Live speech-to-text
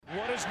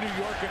is New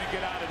York going to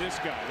get out of this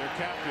guy, their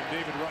captain,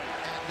 David Wright?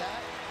 And that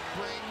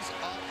brings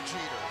up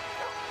Jeter.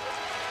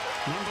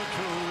 Number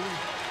 2,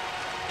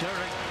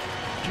 Derek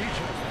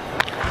Jeter.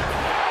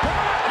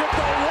 At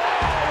the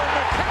wall, and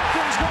the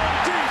captain's going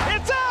deep.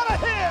 It's out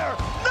of here!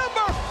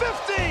 Number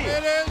 50!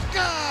 It is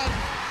gone.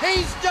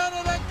 He's done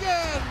it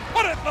again.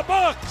 Put it in the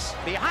box!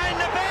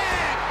 Behind the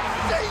bag.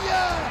 See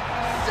ya.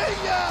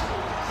 See ya.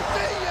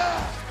 See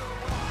ya.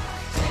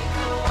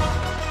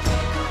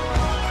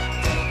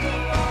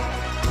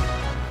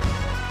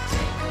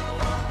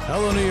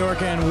 Hello, New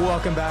York, and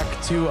welcome back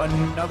to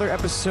another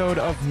episode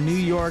of New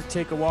York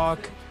Take a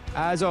Walk.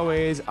 As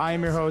always, I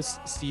am your host,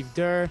 Steve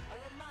Durr,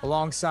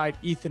 alongside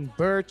Ethan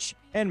Berch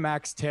and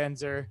Max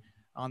Tanzer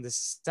on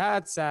this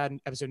sad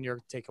episode of New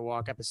York Take a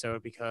Walk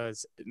episode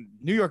because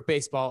New York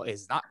baseball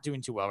is not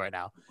doing too well right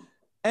now.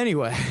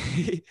 Anyway,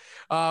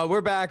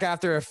 we're back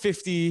after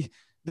the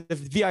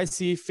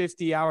VIC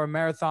 50-hour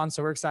marathon,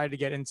 so we're excited to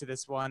get into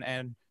this one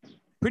and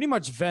pretty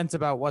much vent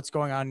about what's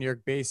going on in New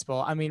York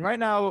baseball. I mean, right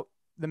now,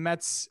 the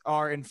Mets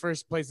are in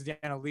first place at the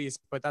NL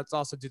East, but that's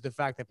also due to the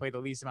fact they played the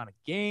least amount of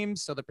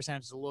games, so the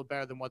percentage is a little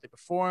better than what they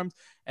performed.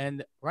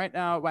 And right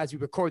now, as we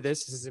record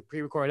this is a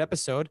pre-recorded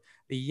episode,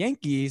 the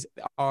Yankees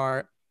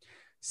are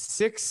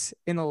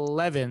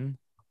 6-11.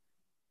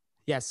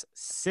 Yes,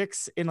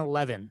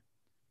 6-11,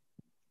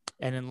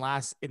 and in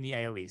last in the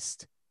AL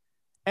East.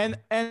 And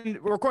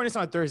we're recording this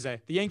on a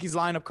Thursday. The Yankees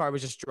lineup card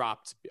was just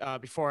dropped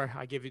before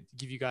I give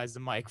you guys the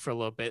mic for a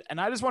little bit,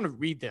 and I just want to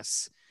read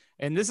this.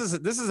 And this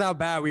is how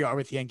bad we are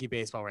with Yankee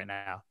baseball right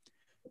now.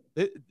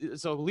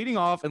 So leading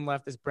off and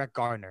left is Brett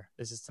Gardner.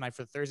 This is tonight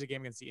for the Thursday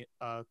game against the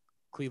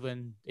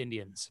Cleveland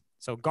Indians.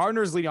 So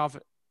Gardner's leading off,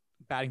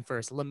 batting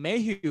first.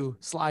 LeMahieu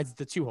slides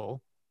the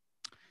 2-hole,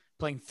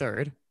 playing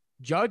third.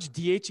 Judge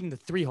DHing the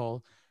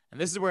 3-hole.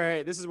 And this is where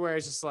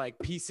it's just like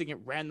piecing it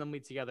randomly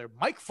together.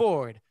 Mike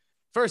Ford,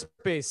 first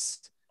base,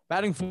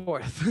 batting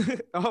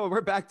fourth. Oh, we're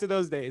back to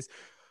those days.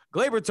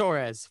 Gleyber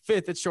Torres,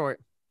 fifth at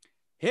short.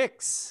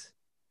 Hicks,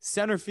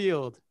 center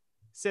field,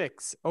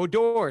 6.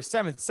 Odor,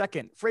 7th,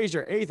 2nd.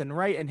 Frazier, 8th and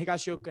right. And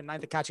Higashioka,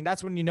 9th at catching.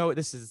 That's when you know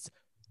this is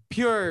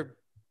pure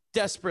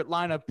desperate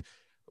lineup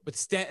with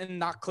Stanton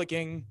not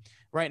clicking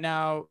right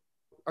now.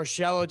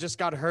 Urshela just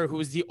got hurt, who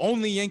was the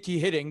only Yankee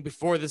hitting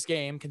before this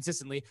game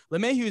consistently.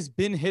 LeMahieu's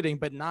been hitting,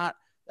 but not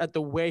at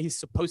the way he's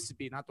supposed to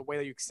be, not the way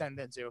that you extend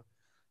into.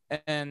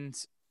 And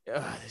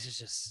this is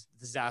just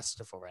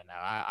disasterful right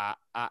now.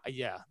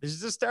 Yeah, this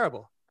is just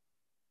terrible.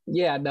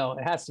 Yeah, no,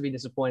 it has to be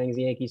disappointing as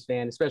a Yankees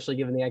fan, especially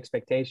given the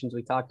expectations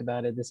we talked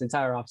about it this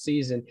entire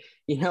offseason.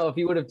 You know, if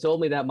you would have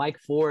told me that Mike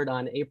Ford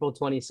on April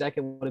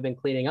 22nd would have been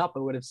cleaning up, I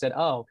would have said,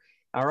 oh,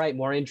 all right,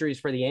 more injuries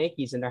for the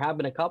Yankees. And there have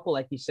been a couple,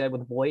 like you said,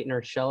 with Voit and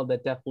Urshela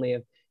that definitely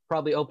have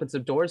probably opened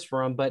some doors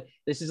for him. But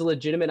this is a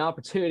legitimate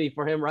opportunity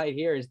for him right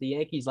here as the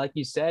Yankees, like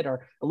you said,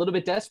 are a little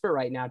bit desperate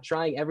right now,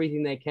 trying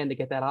everything they can to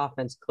get that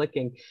offense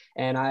clicking.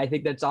 And I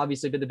think that's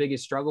obviously been the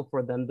biggest struggle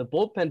for them. The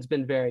bullpen's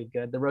been very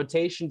good. The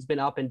rotation's been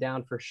up and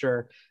down for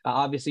sure.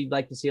 Obviously, you'd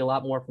like to see a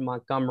lot more from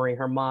Montgomery.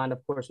 Herman,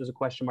 of course, was a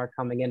question mark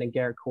coming in, and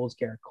Garrett Cole's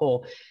Garrett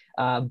Cole.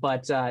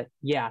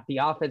 Yeah, the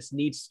offense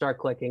needs to start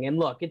clicking. And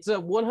look, it's a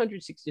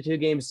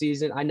 162-game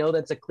season. I know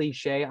that's a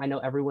cliche. I know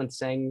everyone's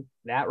saying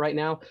that right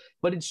now,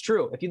 but it's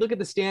true. If you look at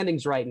the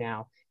standings right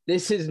now,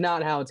 this is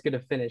not how it's going to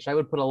finish. I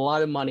would put a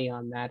lot of money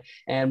on that.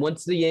 And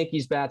once the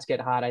Yankees bats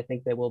get hot, I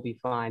think they will be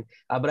fine.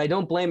 But I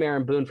don't blame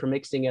Aaron Boone for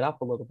mixing it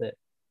up a little bit.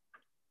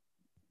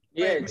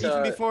 Yeah,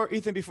 Ethan,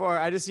 before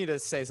I just need to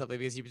say something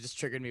because you just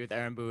triggered me with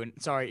Aaron Boone.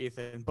 Sorry,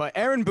 Ethan, but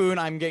Aaron Boone,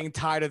 I'm getting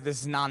tired of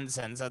this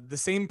nonsense. The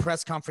same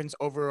press conference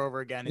over and over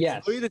again.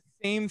 It's literally the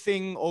same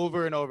thing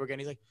over and over again.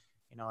 He's like,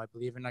 I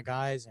believe in our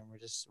guys, and we're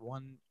just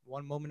one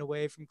moment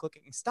away from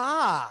clicking.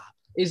 Stop.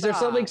 Is there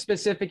something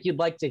specific you'd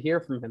like to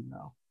hear from him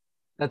though?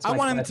 I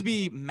want him to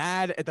be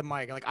mad at the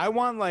mic. Like I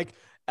want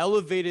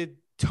elevated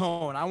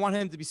tone. I want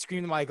him to be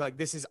screaming like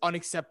this is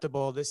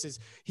unacceptable.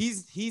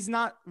 He's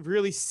not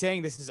really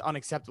saying this is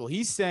unacceptable.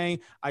 He's saying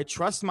I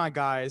trust my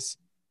guys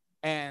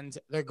and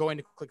they're going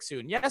to click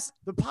soon. Yes,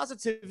 the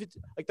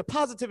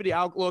positivity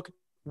outlook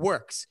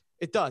works.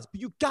 It does.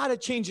 But you got to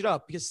change it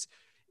up because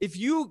if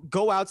you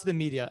go out to the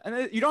media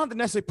and you don't have to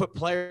necessarily put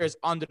players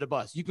under the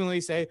bus, you can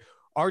only say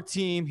our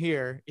team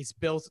here is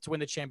built to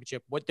win the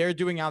championship. What they're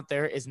doing out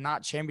there is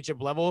not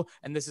championship level,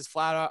 and this is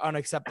flat out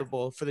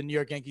unacceptable for the New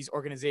York Yankees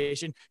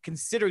organization,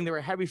 considering they were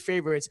heavy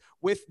favorites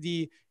with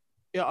to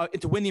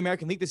win the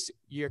American League this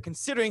year,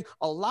 considering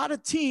a lot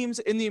of teams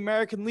in the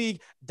American League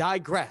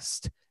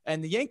digressed.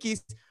 And the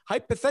Yankees,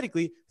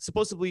 hypothetically,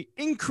 supposedly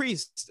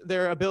increased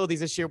their abilities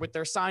this year with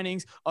their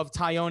signings of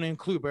Tyone and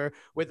Kluber,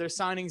 with their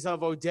signings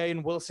of O'Day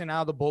and Wilson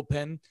out of the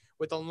bullpen,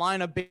 with a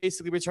lineup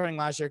basically returning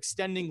last year,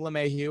 extending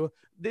LeMahieu.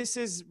 This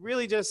is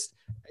really just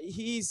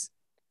he's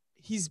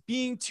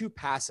being too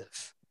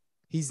passive.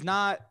 He's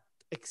not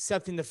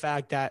accepting the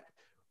fact that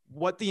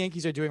what the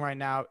Yankees are doing right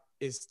now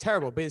is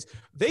terrible because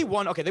they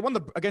won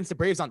against the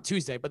Braves on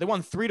Tuesday, but they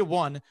won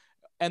 3-1.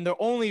 And their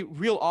only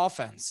real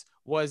offense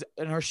was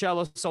an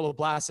Urshela solo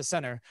blast to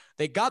center.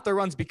 They got the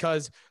runs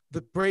because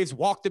the Braves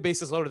walked the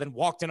bases loaded, then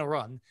walked in a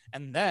run.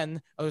 And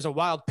then there was a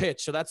wild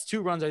pitch. So that's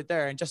 2 runs right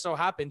there. And just so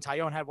happened,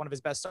 Taillon had one of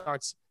his best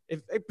starts,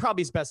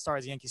 probably his best start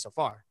as a Yankee so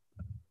far.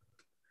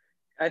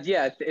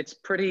 Yeah, it's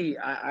pretty.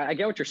 I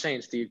get what you're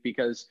saying, Steve,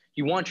 because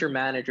you want your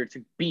manager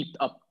to be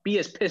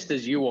as pissed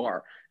as you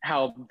are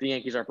how the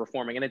Yankees are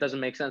performing. And it doesn't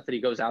make sense that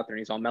he goes out there and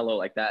he's all mellow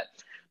like that.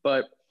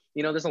 But,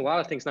 there's a lot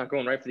of things not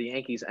going right for the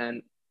Yankees.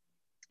 And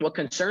what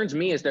concerns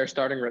me is their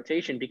starting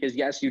rotation because,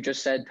 yes, you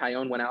just said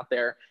Taillon went out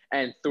there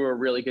and threw a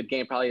really good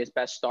game, probably his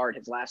best start,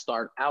 his last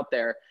start out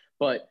there.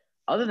 But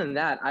other than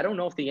that, I don't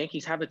know if the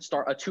Yankees have a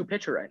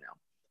 2-pitcher right now.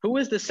 Who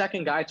is the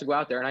second guy to go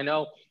out there? And I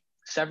know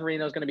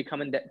Severino is going to be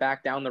coming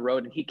back down the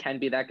road, and he can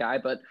be that guy.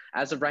 But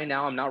as of right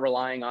now, I'm not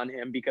relying on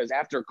him because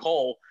after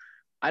Cole,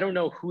 I don't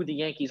know who the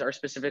Yankees are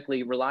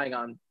specifically relying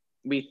on.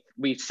 We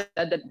said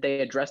that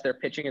they addressed their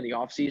pitching in the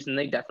offseason.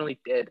 They definitely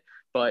did.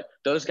 But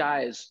those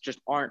guys just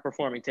aren't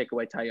performing. Take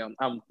away Taillon.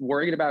 I'm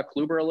worried about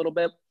Kluber a little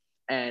bit.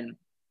 And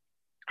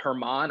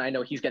Herman, I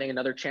know he's getting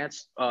another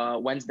chance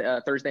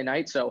Thursday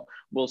night. So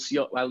we'll see.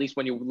 At least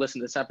when you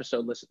listen to this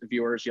episode,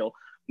 viewers, you'll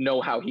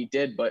know how he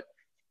did. But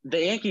the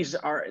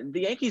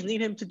Yankees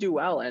need him to do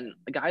well. And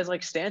guys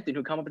like Stanton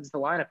who come up into the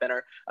lineup and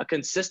are a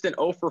consistent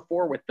 0 for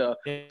 4 with the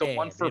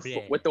 1 for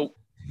 4 with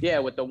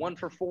the 1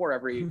 for 4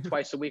 every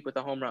twice a week with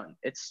a home run.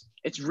 It's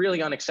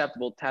really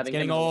unacceptable to having. It's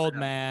getting old,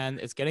 man.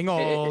 It's getting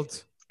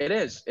old. It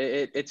is.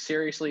 It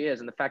seriously is.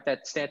 And the fact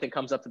that Stanton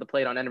comes up to the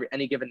plate on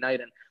any given night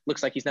and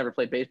looks like he's never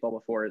played baseball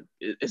before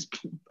is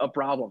a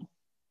problem.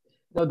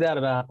 No doubt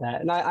about that.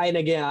 And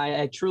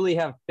I truly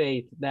have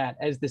faith that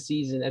as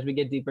we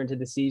get deeper into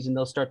the season,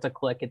 they'll start to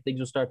click and things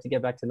will start to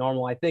get back to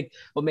normal. I think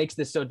what makes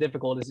this so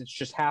difficult is it's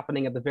just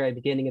happening at the very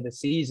beginning of the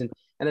season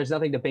and there's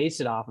nothing to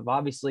base it off of.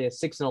 Obviously, a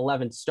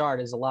 6-11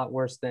 start is a lot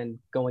worse than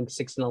going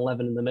 6-11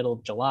 in the middle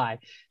of July.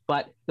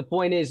 But the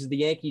point is the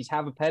Yankees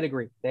have a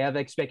pedigree. They have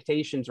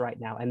expectations right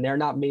now, and they're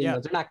not meeting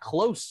those. They're not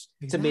close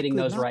to meeting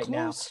those right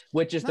now,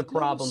 which is the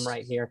problem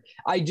right here.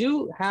 I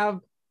do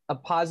have a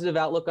positive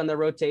outlook on the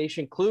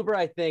rotation. Kluber,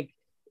 I think,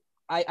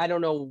 I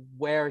don't know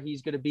where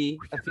he's going to be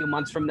a few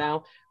months from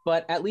now,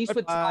 but at least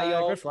with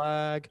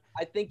Taillon,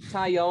 I think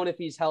Taillon, if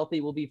he's healthy,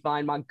 will be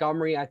fine.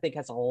 Montgomery, I think,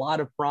 has a lot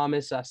of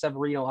promise.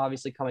 Severino,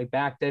 obviously, coming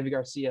back. David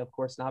Garcia, of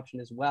course, an option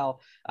as well.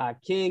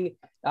 King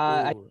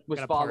I was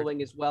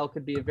following as well.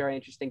 Could be a very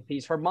interesting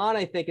piece. Herman,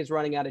 I think, is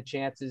running out of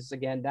chances.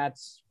 Again,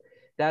 that's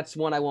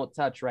one I won't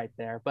touch right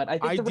there. But I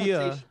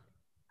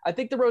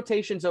think the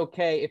rotation's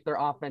okay if their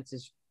offense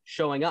is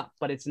showing up,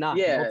 but it's not.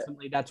 Yeah.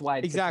 Ultimately, that's why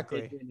it's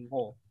exactly. a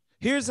hole.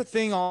 Here's the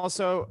thing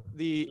also,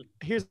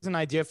 here's an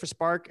idea for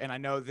Spark, and I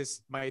know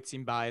this might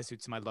seem biased due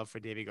to my love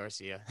for Davy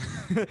Garcia.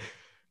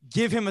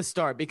 Give him a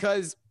start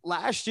because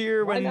last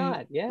year why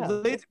not?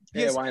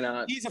 Why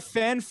not? He's a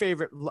fan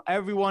favorite.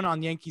 Everyone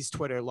on Yankees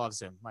Twitter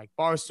loves him. Like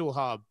Barstool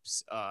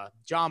Hubs,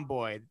 John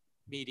Boyd,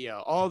 media,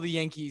 all the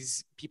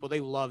Yankees people,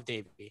 they love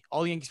Davy.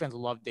 All the Yankees fans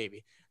love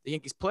Davy. The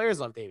Yankees players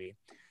love Davy.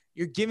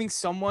 You're giving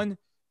someone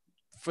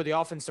for the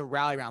offense to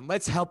rally around.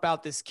 Let's help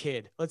out this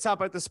kid. Let's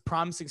help out this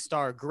promising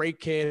star.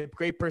 Great kid,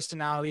 great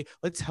personality.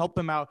 Let's help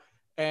him out.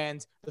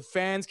 And the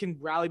fans can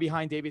rally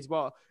behind Davey as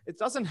well. It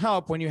doesn't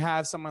help when you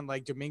have someone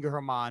like Domingo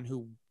Germán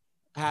who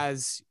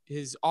has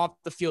his off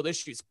the field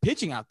issues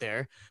pitching out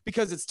there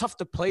because it's tough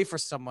to play for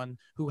someone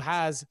who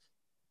has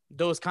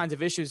those kinds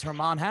of issues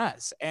Germán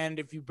has. And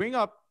if you bring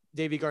up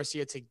Davy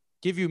Garcia to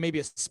give you maybe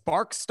a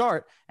spark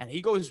start and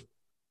he goes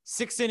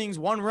 6 innings,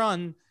 1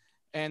 run,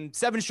 and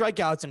 7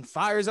 strikeouts and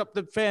fires up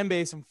the fan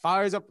base and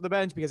fires up the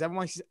bench because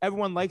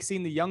everyone likes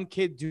seeing the young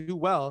kid do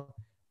well,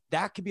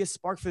 that could be a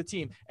spark for the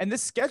team. And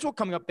this schedule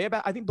coming up,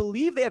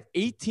 believe they have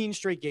 18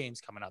 straight games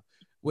coming up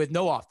with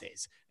no off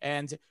days.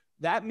 And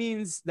that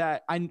means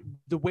that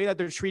the way that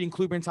they're treating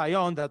Kluber and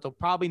Taillon, that they'll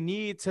probably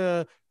need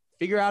to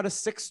figure out a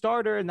 6th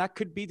starter, and that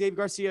could be Dave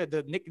Garcia.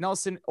 The Nick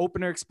Nelson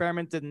opener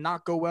experiment did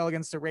not go well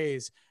against the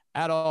Rays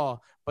at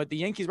all. But the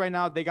Yankees right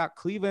now, they got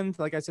Cleveland,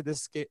 like I said,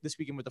 this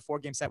weekend with a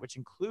 4-game set, which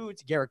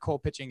includes Garrett Cole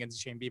pitching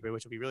against Shane Bieber,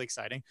 which will be really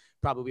exciting.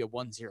 Probably a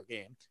 1-0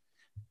 game,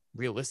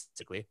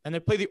 realistically. And they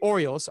play the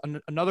Orioles,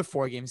 another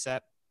 4-game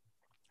set,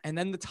 and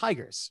then the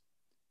Tigers.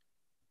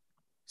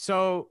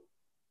 So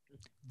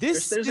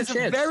there's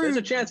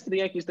a chance for the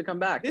Yankees to come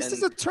back. This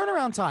is a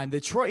turnaround time.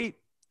 Detroit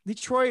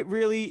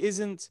really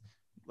isn't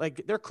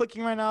like they're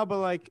clicking right now, but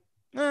like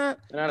they're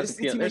not as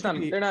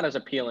appealing. They're not as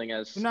appealing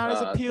as. They're not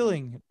as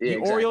appealing. Yeah,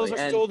 the Orioles are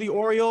exactly. still the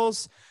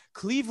Orioles.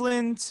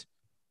 Cleveland's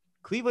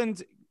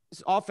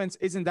offense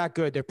isn't that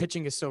good. Their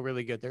pitching is still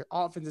really good. Their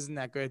offense isn't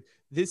that good.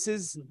 This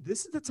is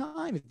the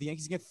time. If the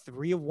Yankees get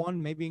 3 of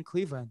 1, maybe in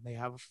Cleveland, they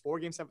have a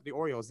 4-game set with the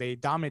Orioles. They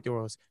dominate the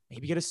Orioles.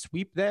 Maybe get a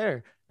sweep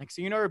there. Next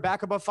thing you know, you're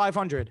back above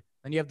 500.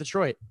 Then you have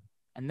Detroit,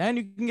 and then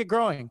you can get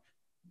growing,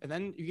 and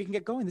then you can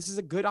get going. This is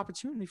a good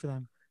opportunity for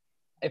them.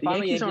 If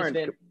I'm a Yankees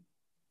fan,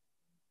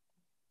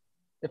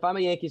 if I'm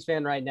a Yankees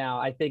fan right now,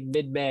 I think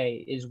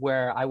mid-May is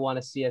where I want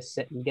to see us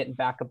sitting, getting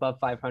back above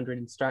 500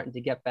 and starting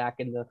to get back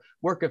in the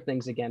work of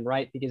things again,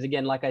 right? Because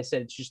again, like I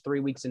said, it's just 3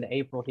 weeks into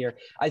April here.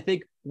 I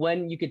think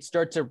when you could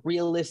start to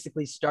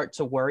realistically start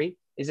to worry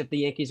is if the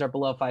Yankees are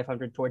below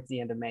 500 towards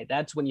the end of May.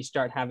 That's when you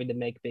start having to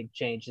make big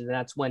changes. And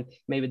that's when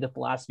maybe the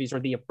philosophies,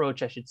 or the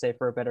approach, I should say,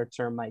 for a better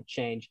term, might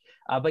change.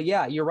 But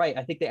yeah, you're right.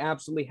 I think they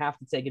absolutely have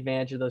to take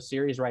advantage of those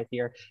series right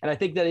here. And I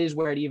think that is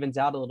where it evens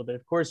out a little bit.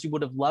 Of course, you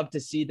would have loved to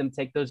see them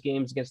take those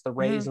games against the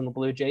Rays and the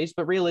Blue Jays,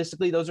 but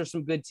realistically, those are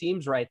some good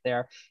teams right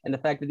there. And the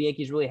fact that the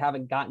Yankees really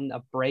haven't gotten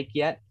a break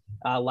yet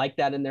like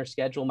that in their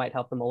schedule might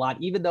help them a lot.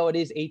 Even though it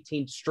is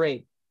 18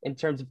 straight in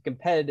terms of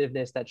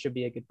competitiveness, that should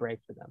be a good break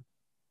for them.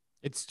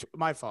 It's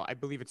my fault. I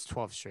believe it's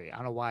 12 straight. I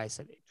don't know why I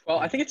said it. Well,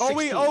 I think it's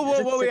 16.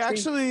 Wait.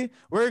 Actually,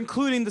 we're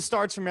including the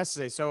starts from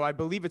yesterday, so I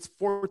believe it's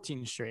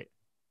 14 straight.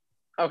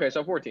 Okay,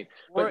 so 14.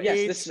 But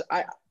yes, this is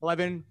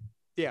 11.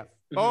 Yeah.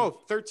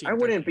 13. I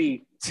wouldn't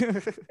be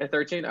at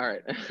 13. All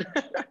right.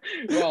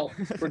 Well,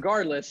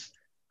 regardless,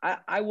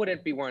 I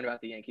wouldn't be worrying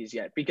about the Yankees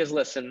yet because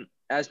listen,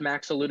 as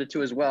Max alluded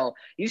to as well,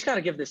 you just got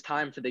to give this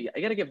time to you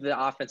got to give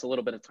the offense a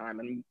little bit of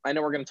time. And I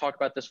know we're going to talk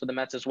about this for the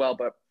Mets as well,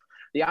 but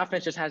the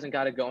offense just hasn't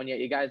got it going yet.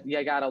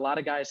 You got a lot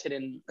of guys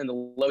hitting in the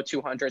low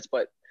 200s,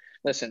 but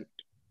listen,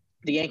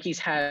 the Yankees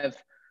have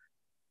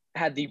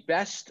had the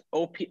best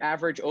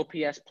average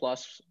OPS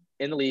plus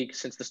in the league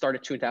since the start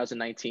of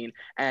 2019.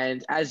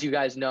 And as you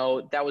guys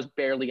know, that was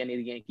barely any of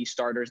the Yankee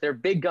starters. Their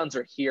big guns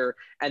are here,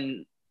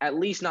 and at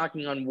least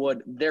knocking on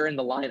wood, they're in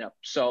the lineup.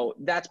 So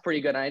that's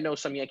pretty good. And I know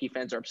some Yankee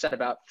fans are upset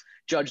about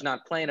Judge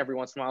not playing every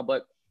once in a while,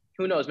 but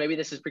who knows? Maybe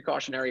this is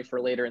precautionary for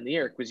later in the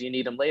year because you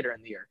need him later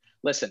in the year.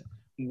 Listen,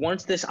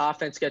 once this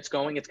offense gets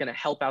going, it's going to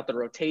help out the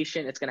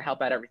rotation. It's going to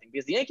help out everything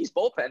because the Yankees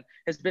bullpen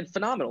has been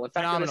phenomenal. In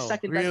fact, they're the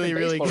second best in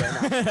baseball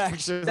right now.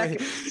 Actually.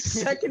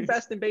 Second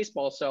best in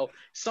baseball. So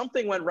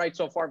something went right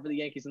so far for the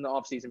Yankees in the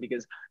offseason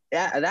because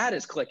that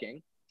is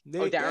clicking.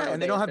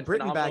 And they don't have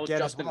Britton back yet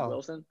Justin as well.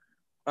 Wilson.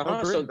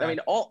 So, I mean,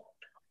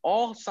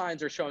 all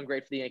signs are showing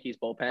great for the Yankees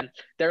bullpen.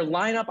 Their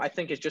lineup, I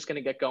think, is just going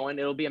to get going.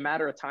 It'll be a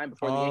matter of time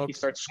before the Yankees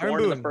start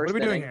scoring in the first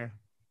inning. What are we doing here?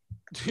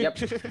 Yep,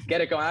 get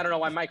it going. I don't know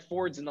why Mike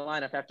Ford's in the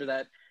lineup after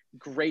that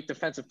great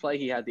defensive play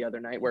he had the other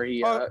night where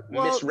he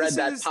misread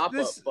that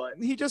pop-up. But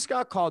he just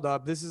got called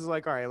up. This is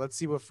like, all right, let's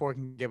see what Ford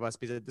can give us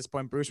because at this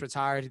point, Bruce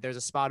retired. There's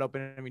a spot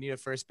open and we need a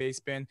first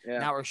baseman. Yeah.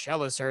 Now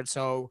Urshela is hurt,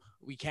 so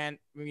we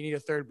need a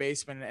third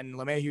baseman, and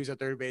LeMahieu's a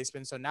third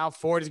baseman. So now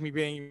Ford is going to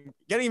be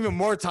getting even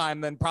more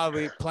time than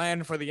probably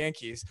planned for the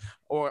Yankees.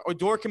 Or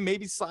Odor can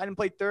maybe slide and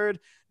play third.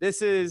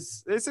 This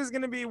is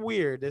going to be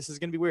weird. This is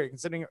going to be weird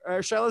considering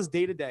Urshela's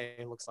day-to-day,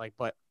 it looks like.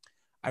 But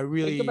I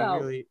really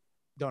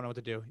don't know what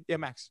to do. Yeah,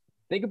 Max.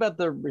 Think about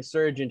the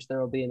resurgence there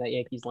will be in that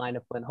Yankees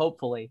lineup when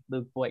hopefully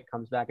Luke Voit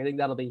comes back. I think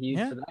that'll be huge.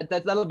 Yeah.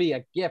 That'll be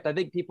a gift. I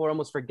think people are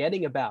almost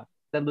forgetting about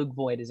that Luke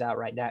Voit is out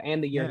right now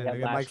and the year he had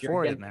last Mike year.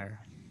 Ford in there.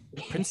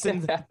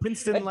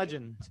 Princeton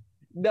legend.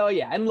 No,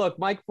 yeah. And look,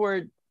 Mike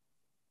Ford,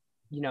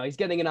 he's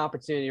getting an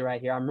opportunity right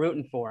here. I'm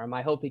rooting for him.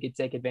 I hope he could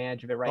take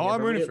advantage of it right now.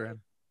 I'm rooting for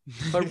him.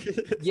 But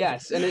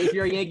yes, and if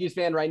you're a Yankees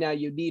fan right now,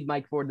 you need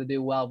Mike Ford to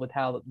do well with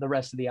how the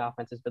rest of the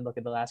offense has been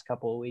looking the last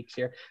couple of weeks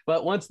here.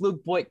 But once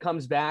Luke Voit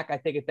comes back, I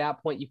think at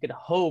that point you could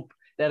hope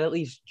that at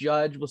least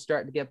Judge will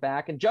start to get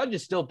back. And Judge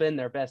has still been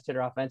their best hitter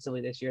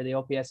offensively this year. The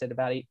OPS at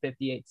about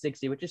 850,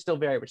 860, which is still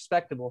very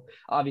respectable.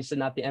 Obviously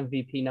not the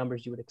MVP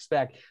numbers you would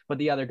expect, but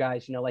the other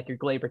guys, like your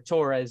Gleyber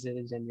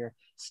Torreses and your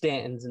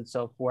Stantons and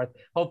so forth.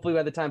 Hopefully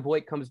by the time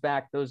Voit comes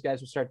back, those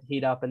guys will start to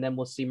heat up and then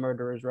we'll see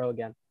Murderers Row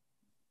again.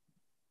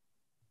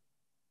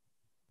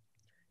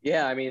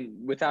 Yeah, I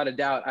mean, without a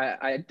doubt,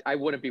 I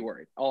wouldn't be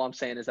worried. All I'm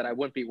saying is that I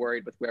wouldn't be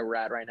worried with where we're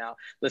at right now.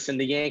 Listen,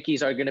 the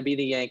Yankees are going to be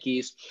the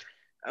Yankees.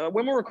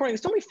 When we're recording,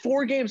 there's only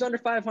 4 games under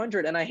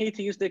 500, and I hate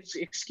to use the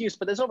excuse,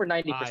 but there's over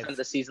 90% of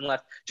the season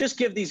left. Just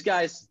give these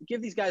guys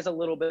a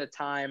little bit of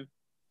time.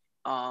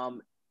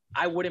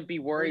 I wouldn't be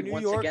worried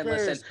once again.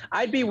 Listen,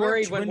 I'd be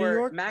worried when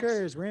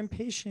we're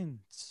impatient.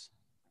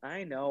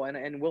 I know, and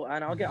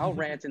I'll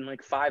rant in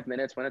like 5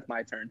 minutes when it's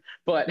my turn.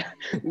 But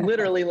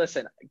literally,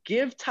 listen,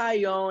 give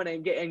Tyone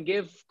and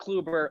give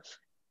Kluber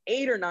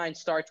 8 or 9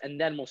 starts, and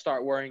then we'll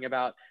start worrying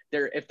about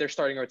if their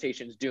starting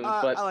rotation's doomed.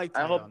 But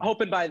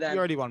hoping by then,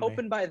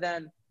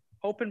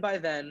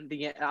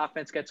 the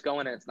offense gets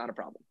going and it's not a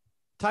problem.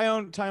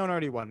 Tyone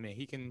already won me.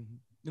 He can,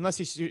 unless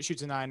he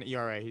shoots a 9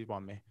 ERA, he's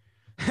won me.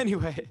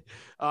 Anyway,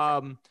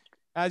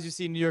 as you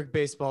see, New York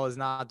baseball is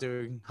not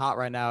doing hot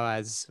right now,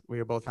 as we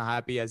are both not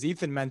happy. As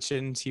Ethan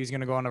mentioned, he was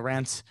going to go on a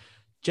rant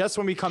just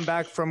when we come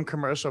back from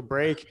commercial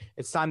break.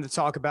 It's time to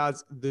talk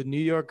about the New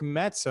York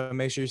Mets, so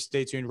make sure you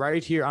stay tuned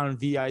right here on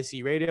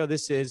VIC Radio.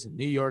 This is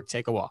New York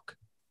Take a Walk.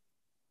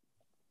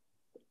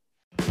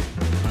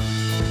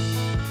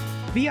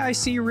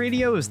 VIC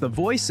Radio is the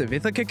voice of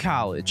Ithaca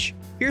College.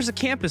 Here's a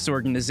campus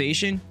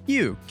organization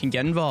you can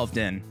get involved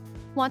in.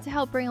 Want to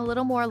help bring a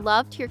little more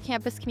love to your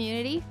campus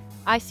community?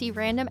 IC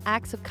Random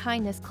Acts of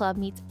Kindness Club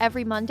meets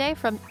every Monday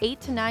from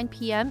 8 to 9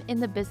 p.m. in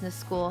the Business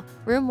School,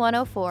 room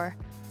 104.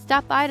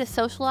 Stop by to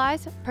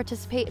socialize,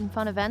 participate in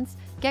fun events,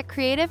 get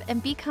creative,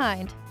 and be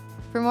kind.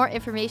 For more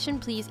information,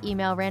 please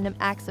email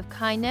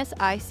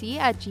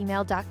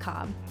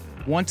randomactsofkindnessic@gmail.com.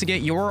 Want to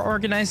get your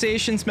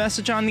organization's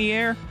message on the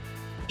air?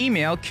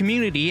 Email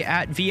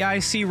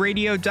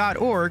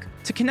community@vicradio.org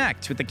to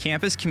connect with the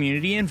Campus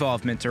Community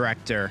Involvement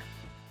Director.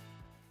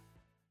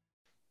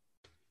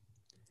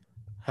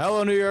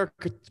 Hello, New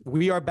York.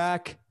 We are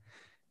back.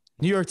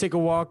 New York, take a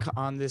walk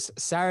on this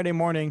Saturday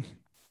morning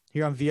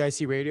here on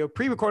VIC Radio.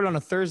 Pre-recorded on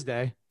a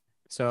Thursday,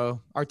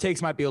 so our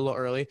takes might be a little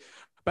early.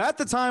 But at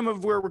the time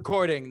of we're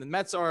recording, the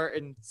Mets are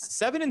in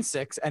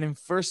 7-6 and in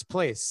first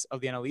place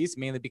of the NL East,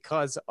 mainly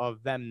because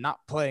of them not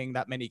playing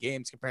that many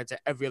games compared to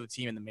every other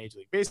team in the Major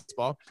League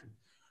Baseball.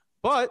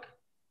 But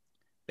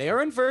they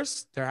are in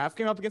first. They're half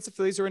game up against the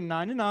Phillies, who are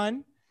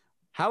 9-9.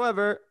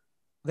 However,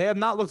 they have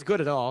not looked good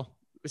at all,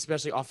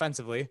 especially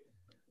offensively.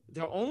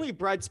 The only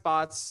bright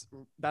spots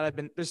that have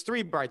been – there's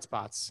 3 bright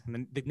spots.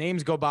 And the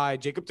names go by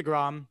Jacob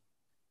deGrom,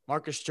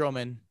 Marcus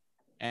Stroman,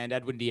 and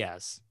Edwin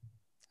Diaz.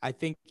 I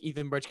think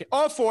Ethan Berch can –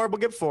 4. We'll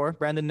give 4.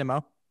 Brandon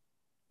Nimmo.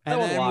 And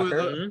then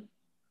Walker.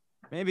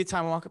 Maybe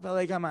Taijuan Walker. But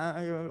like,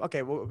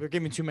 okay, we're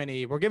giving too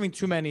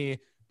many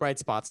bright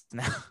spots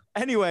now.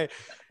 Anyway,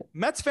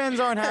 Mets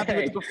fans aren't happy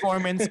with the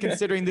performance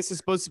considering this is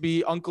supposed to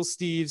be Uncle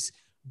Steve's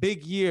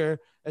big year,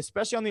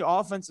 especially on the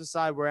offensive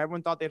side where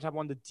everyone thought they'd have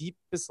one of the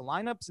deepest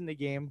lineups in the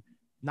game,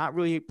 not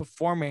really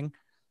performing.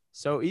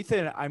 So,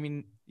 Ethan, I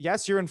mean,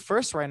 yes, you're in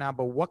first right now,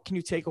 but what can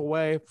you take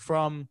away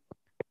from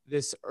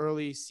this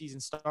early season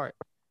start?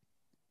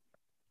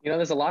 You know,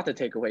 there's a lot to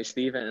take away,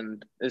 Steve,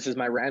 and this is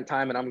my rant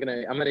time, and I'm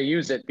gonna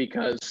use it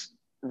because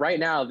right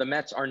now the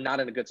Mets are not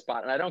in a good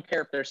spot, and I don't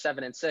care if they're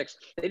 7-6.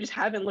 They just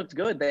haven't looked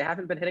good. They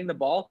haven't been hitting the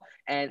ball,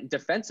 and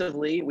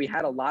defensively, we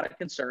had a lot of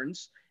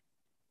concerns,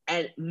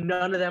 and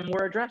none of them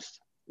were addressed.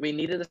 We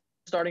needed a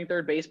starting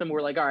third baseman.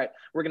 We're like, all right,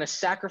 we're gonna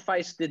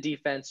sacrifice the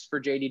defense for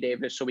JD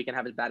Davis so we can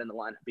have his bat in the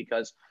lineup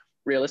because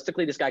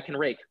realistically, this guy can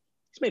rake.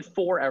 He's made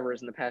 4 errors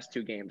in the past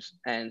 2 games,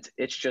 and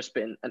it's just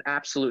been an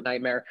absolute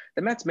nightmare.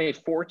 The Mets made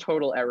 4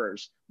 total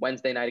errors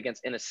Wednesday night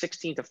in a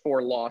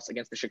 16-4 loss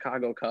against the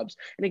Chicago Cubs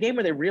in a game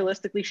where they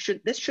realistically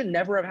should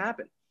never have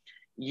happened.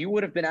 You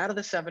would have been out of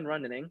the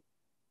 7-run inning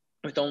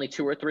with only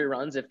 2 or 3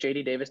 runs if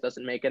JD Davis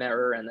doesn't make an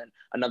error and then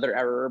another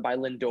error by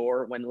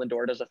Lindor when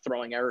Lindor does a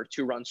throwing error,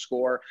 2-run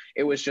score.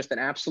 It was just an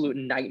absolute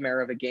nightmare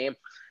of a game.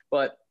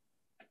 But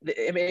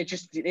I mean,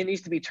 it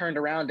needs to be turned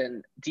around,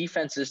 and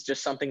defense is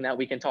just something that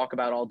we can talk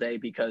about all day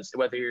because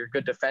whether you're a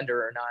good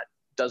defender or not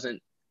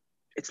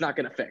it's not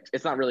going to fix.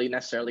 It's not really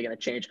necessarily going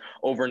to change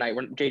overnight.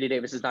 When JD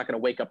Davis is not going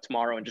to wake up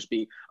tomorrow and just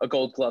be a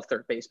gold glove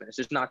third baseman. It's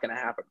just not going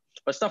to happen.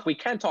 But stuff we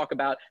can talk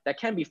about that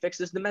can be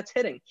fixed is the Mets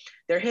hitting.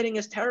 Their hitting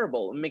is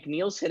terrible.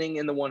 McNeil's hitting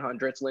in the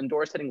 100s.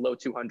 Lindor's hitting low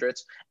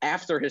 200s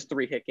after his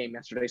 3-hit game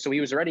yesterday. So he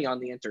was already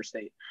on the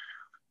interstate.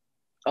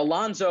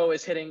 Alonso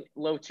is hitting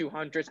low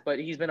 200s, but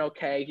he's been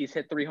okay. He's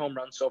hit 3 home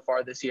runs so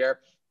far this year.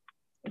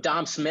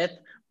 Dom Smith,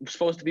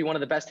 supposed to be one of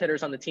the best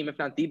hitters on the team, if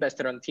not the best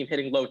hitter on the team,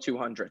 hitting low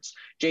 200s.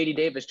 JD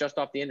Davis, just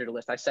off the injured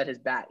list. I said his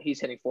bat.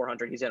 He's hitting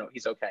 400. He's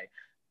okay.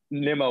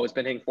 Nimmo has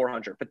been hitting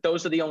 400. But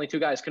those are the only 2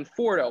 guys.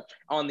 Conforto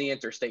on the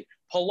interstate.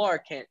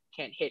 Pilar can't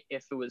hit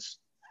if it was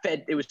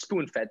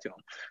spoon-fed to him.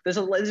 There's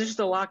just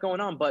a lot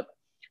going on. But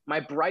my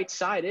bright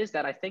side is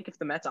that I think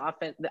the Mets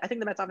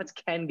offense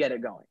can get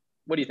it going.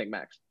 What do you think,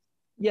 Max?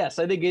 Yes,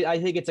 I think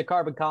it's a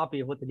carbon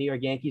copy of what the New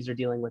York Yankees are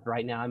dealing with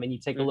right now. I mean, you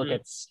take a look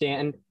at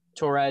Stanton,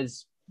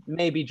 Torres,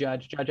 maybe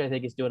Judge. Judge, I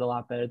think, is doing a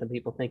lot better than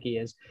people think he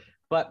is.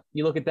 But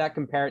you look at that,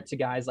 compare it to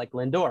guys like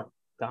Lindor,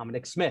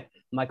 Dominic Smith,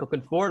 Michael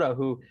Conforto,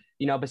 who,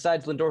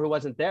 besides Lindor, who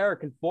wasn't there,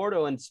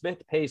 Conforto and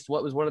Smith paced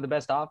what was one of the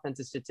best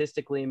offenses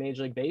statistically in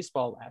Major League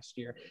Baseball last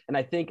year. And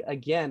I think,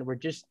 again,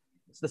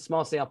 it's the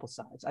small sample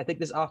size. I think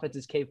this offense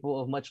is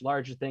capable of much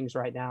larger things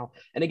right now.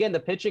 And again, the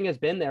pitching has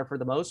been there for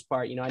the most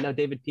part. I know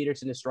David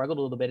Peterson has struggled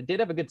a little bit. It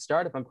did have a good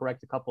start, if I'm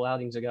correct, a couple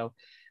outings ago.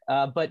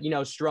 But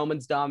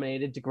Stroman's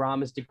dominated.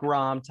 DeGrom is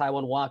DeGrom.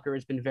 Taijuan Walker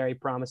has been very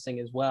promising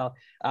as well.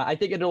 I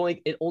think it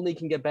only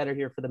can get better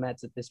here for the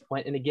Mets at this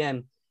point. And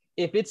again,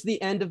 if it's the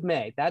end of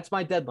May, that's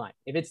my deadline.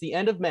 If it's the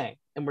end of May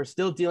and we're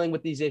still dealing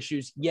with these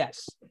issues,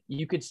 yes,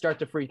 you could start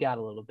to freak out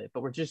a little bit,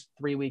 but we're just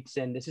 3 weeks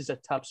in. This is a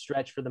tough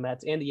stretch for the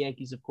Mets and the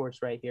Yankees, of course,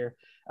 right here.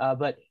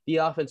 But the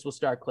offense will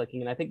start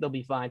clicking, and I think they'll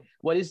be fine.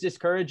 What is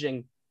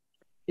discouraging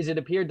is it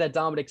appeared that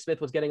Dominic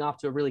Smith was getting off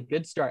to a really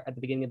good start at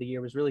the beginning of the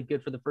year, was really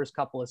good for the first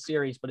couple of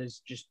series, but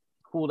is just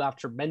cooled off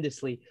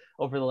tremendously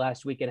over the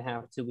last week and a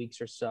half, 2 weeks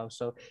or so.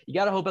 So you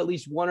got to hope at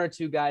least 1 or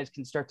 2 guys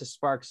can start to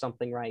spark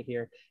something right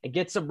here and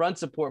get some run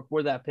support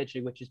for that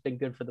pitching, which has been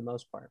good for the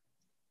most part.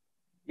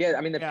 Yeah,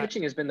 I mean, the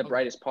pitching has been the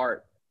brightest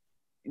part.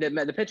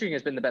 The pitching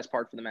has been the best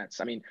part for the Mets.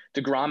 I mean,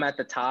 DeGrom at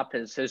the top,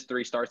 his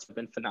 3 starts have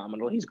been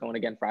phenomenal. He's going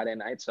again Friday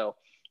night, so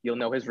you'll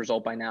know his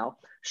result by now.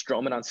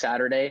 Stroman on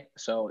Saturday,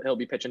 so he'll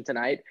be pitching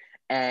tonight.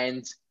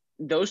 And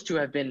those 2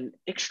 have been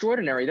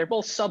extraordinary. They're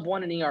both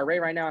sub-1 in ERA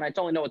right now, and I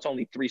totally know it's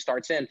only 3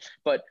 starts in,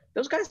 but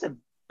those guys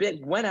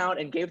went out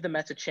and gave the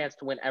Mets a chance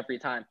to win every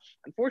time.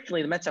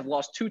 Unfortunately, the Mets have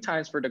lost 2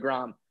 times for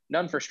DeGrom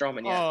None for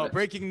Stroman yet. Oh,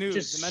 breaking news.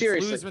 Just The Mets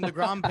seriously. lose when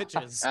DeGrom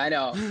pitches. I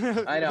know.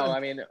 I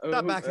mean,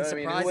 Not backing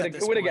surprise at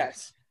this who would have point.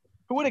 guessed?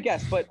 Who would have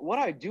guessed? But what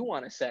I do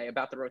want to say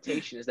about the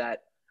rotation is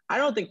that I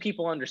don't think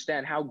people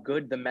understand how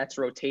good the Mets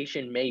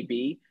rotation may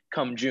be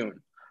come June.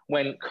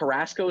 When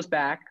Carrasco's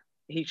back,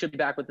 he should be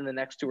back within the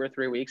next 2 or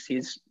 3 weeks.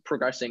 He's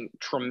progressing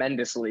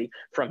tremendously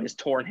from his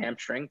torn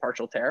hamstring,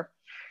 partial tear.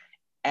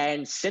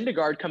 And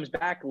Syndergaard comes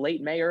back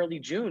late May, early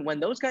June. When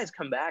those guys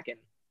come back and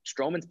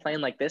Stroman's playing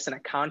like this in a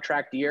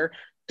contract year,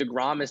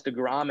 DeGrom is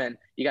DeGrom, and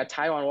you got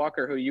Taijuan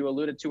Walker, who you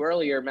alluded to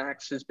earlier.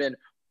 Max has been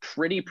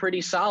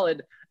pretty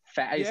solid.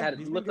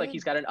 He's looked like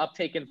he's got an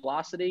uptake in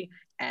velocity,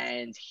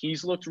 and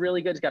he's looked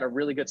really good. He's got a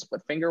really good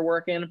split finger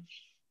working.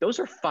 Those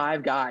are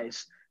 5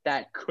 guys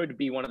that could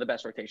be one of the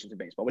best rotations in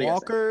baseball. What do you guys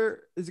think?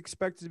 Walker is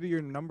expected to be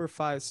your number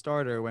 5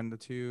 starter when the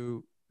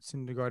 2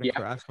 Syndergaard and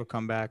Carrasco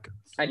come back.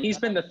 And he's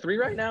been the 3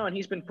 right now, and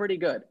he's been pretty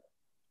good.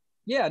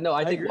 Yeah, no,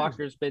 I think agree.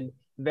 Walker's been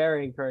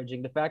very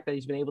encouraging. The fact that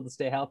he's been able to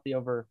stay healthy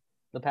over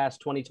the past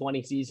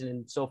 2020 season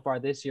and so far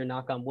this year,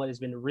 knock on wood, has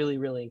been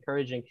really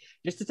encouraging.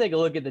 Just to take a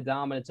look at the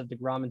dominance of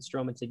DeGrom and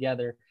Stroman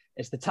together,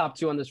 it's the top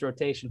 2 on this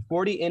rotation.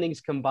 40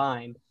 innings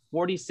combined,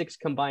 46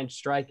 combined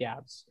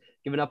strikeouts,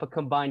 giving up a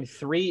combined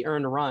 3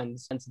 earned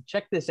runs. And so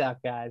check this out,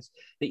 guys.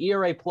 The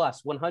ERA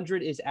plus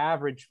 100 is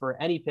average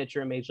for any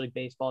pitcher in Major League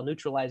Baseball,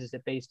 neutralizes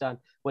it based on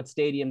what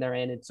stadium they're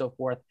in and so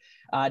forth.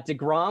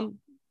 DeGrom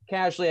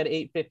casually at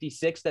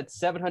 856, that's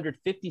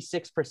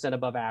 756%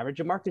 above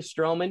average. And Marcus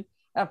Stroman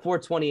at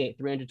 428,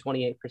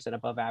 328%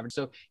 above average.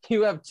 So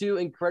you have 2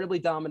 incredibly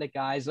dominant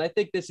guys. And I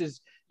think this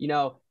is,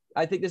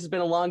 I think this has been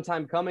a long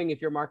time coming.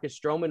 If you're Marcus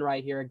Stroman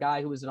right here, a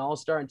guy who was an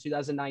all-star in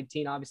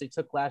 2019, obviously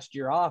took last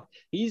year off.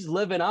 He's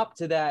living up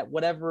to that,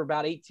 whatever,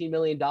 about $18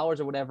 million or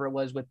whatever it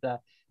was with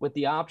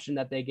the option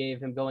that they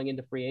gave him going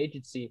into free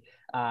agency.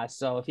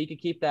 So if he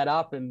could keep that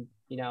up and,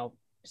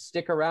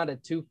 stick around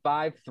at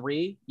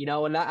 2.53,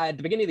 and at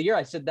the beginning of the year,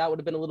 I said that would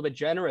have been a little bit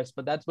generous,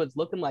 but that's what it's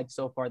looking like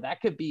so far.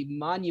 That could be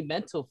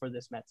monumental for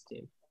this Mets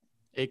team.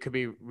 It could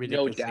be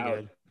ridiculously No doubt.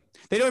 good.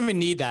 They don't even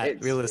need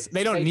that.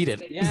 They don't need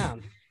it. Yeah.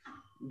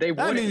 They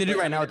That need to do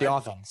right now with the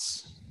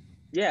offense.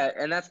 Yeah,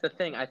 and that's the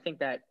thing. I think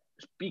that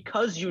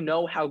because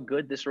how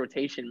good this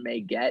rotation may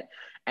get,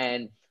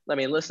 and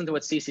listen to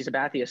what CeCe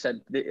Sabathia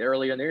said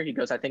earlier in the year. He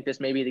goes, I think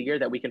this may be the year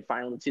that we can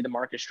finally see the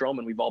Marcus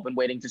Stroman we've all been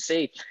waiting to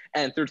see.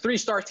 And through 3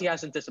 starts, he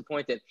hasn't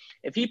disappointed.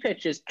 If he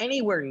pitches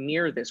anywhere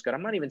near this good,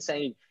 I'm not even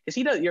saying – because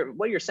he does.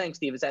 What you're saying,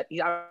 Steve, is that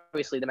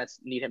obviously the Mets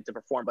need him to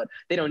perform, but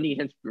they don't need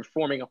him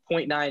performing a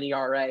 .9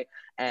 ERA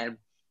and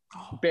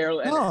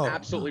barely and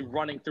absolutely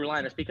running through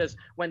liners, because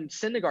when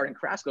Syndergaard and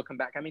Carrasco come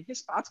back, his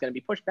spot's going to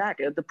be pushed back.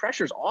 The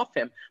pressure's off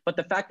him. But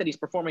the fact that he's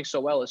performing so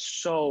well is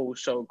so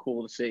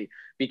cool to see,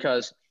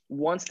 because –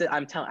 once that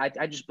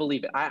I just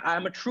believe it.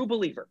 I'm a true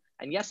believer.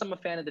 And yes, I'm a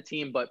fan of the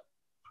team, but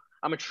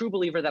I'm a true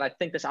believer that I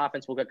think this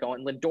offense will get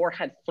going. Lindor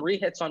had 3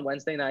 hits on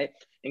Wednesday night,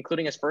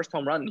 including his first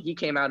home run. And he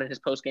came out in his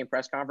post-game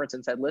press conference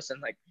and said, listen,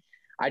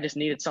 I just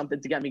needed something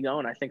to get me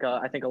going. I think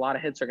a lot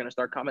of hits are going to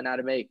start coming out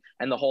of me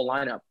and the whole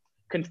lineup.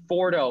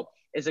 Conforto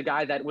is a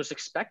guy that was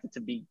expected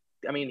to be,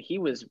 he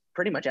was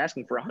pretty much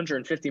asking for a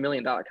 $150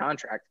 million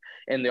contract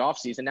in the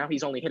offseason. Now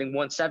he's only hitting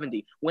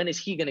 170. When is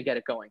he going to get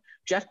it going?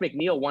 Jeff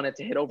McNeil wanted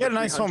to hit over 300 a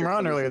nice home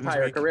run earlier his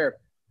entire this week. career.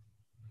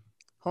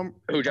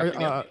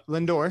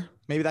 Lindor.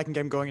 Maybe that can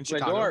get him going in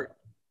Chicago. Lindor.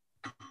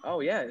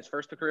 Oh, yeah. His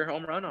first career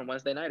home run on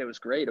Wednesday night. It was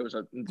great. It was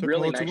a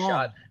really nice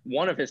shot.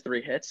 One of his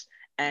 3 hits.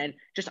 And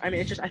I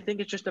think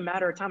it's just a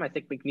matter of time. I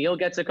think McNeil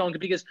gets it going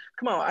because,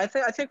 come on, I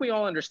think we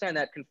all understand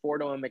that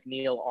Conforto and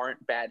McNeil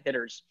aren't bad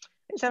hitters.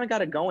 They just haven't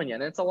got it going yet.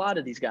 And it's a lot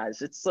of these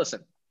guys.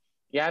 Listen,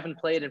 you haven't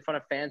played in front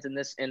of fans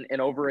in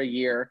over a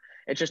year.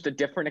 It's just a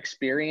different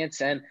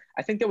experience. And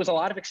I think there was a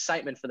lot of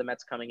excitement for the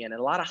Mets coming in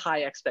and a lot of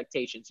high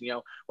expectations.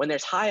 When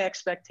there's high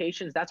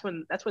expectations, that's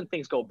when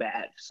things go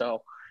bad.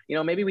 So,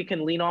 maybe we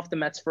can lean off the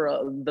Mets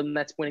for the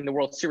Mets winning the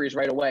World Series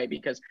right away,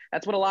 because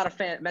that's what a lot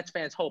of Mets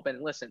fans hope.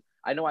 And listen,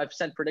 I know I've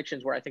sent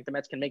predictions where I think the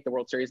Mets can make the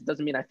World Series. It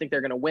doesn't mean I think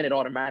they're going to win it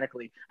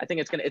automatically. I think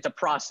it's a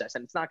process,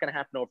 and it's not going to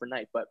happen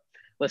overnight. But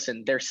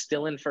listen, they're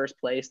still in first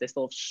place. They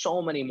still have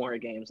so many more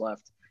games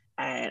left.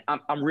 And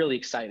I'm really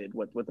excited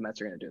what the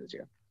Mets are going to do this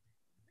year.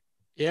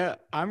 Yeah,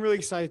 I'm really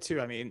excited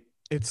too.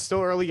 It's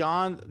still early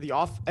on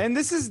and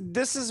this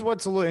is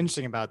what's a little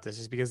interesting about this,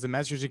 is because the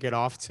Mets usually get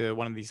off to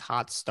one of these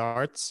hot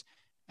starts,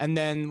 and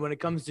then when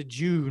it comes to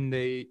June,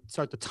 they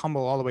start to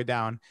tumble all the way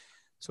down.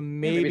 So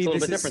maybe it's a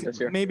little bit different this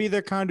year. Maybe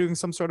they're kind of doing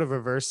some sort of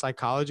reverse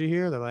psychology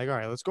here. They're like, all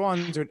right, let's go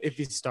on to an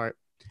iffy start,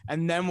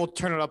 and then we'll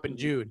turn it up in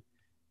June.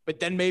 But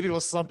then maybe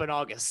we'll slump in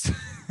August.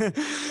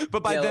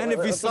 But by then, if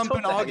we slump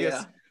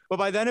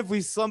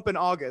in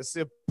August,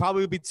 it'll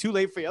probably be too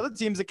late for the other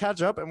teams to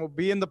catch up, and we'll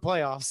be in the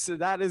playoffs. So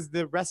that is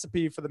the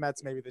recipe for the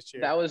Mets maybe this year.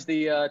 That was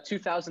the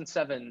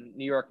 2007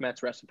 New York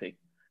Mets recipe.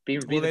 Be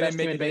the best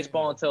team in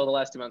baseball until the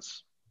last 2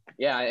 months.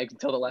 Yeah,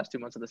 until the last 2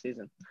 months of the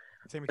season.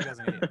 Same in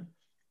 2008.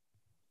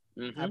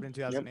 Happened in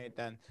 2008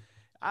 then.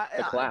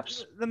 The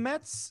collapse. The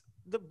Mets,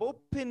 the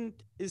bullpen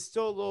is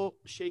still a little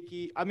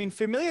shaky.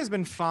 Familia has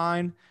been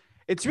fine.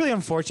 it's really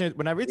unfortunate.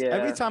 Every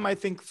Yeah. time I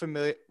think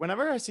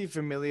whenever I see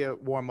Familia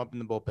warm up in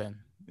the bullpen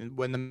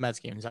when the Mets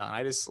game's on,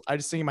 I just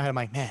think in my head, I'm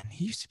like, man,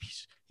 he used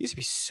to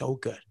be so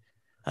good.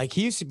 Like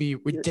he used to be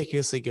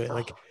ridiculously good.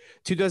 Like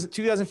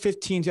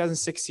 2015,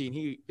 2016,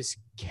 he was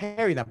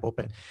carrying that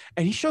bullpen,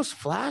 and he shows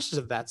flashes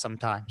of that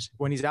sometimes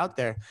when he's out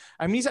there.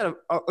 I mean, he's had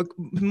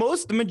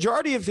the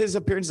majority of his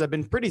appearances have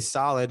been pretty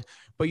solid,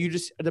 but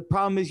the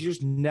problem is you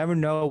just never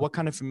know what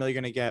kind of Familia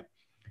you're gonna get.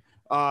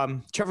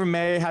 Trevor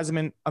May hasn't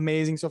been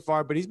amazing so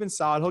far, but he's been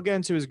solid. He'll get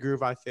into his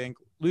groove, I think.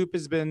 Loop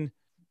has been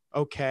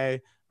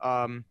okay.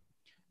 Other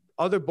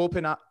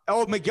bullpen.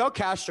 Miguel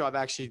Castro,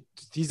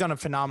 he's done a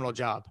phenomenal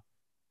job.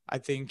 I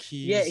think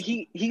he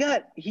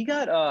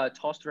got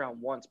tossed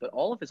around once, but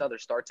all of his other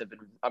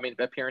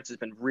appearances have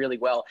been really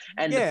well.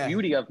 And the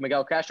beauty of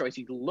Miguel Castro is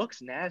he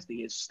looks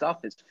nasty. His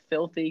stuff is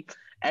filthy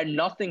and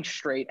nothing's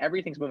straight.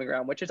 Everything's moving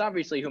around, which is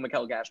obviously who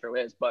Miguel Castro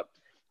is, but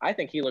I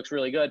think he looks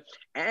really good.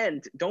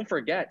 And don't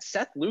forget,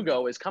 Seth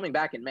Lugo is coming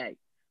back in May.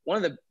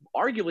 One of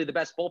arguably the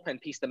best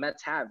bullpen piece the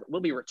Mets have will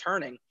be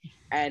returning.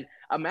 And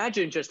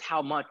imagine just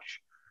how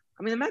much.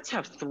 I mean, the Mets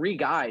have 3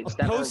 guys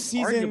that are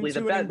arguably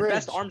the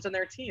best arms on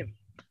their team.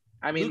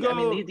 I mean,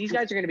 these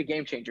guys are going to be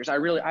game changers. I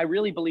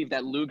really believe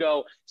that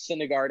Lugo,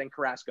 Syndergaard, and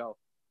Carrasco,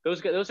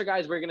 those are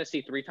guys we're going to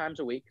see 3 times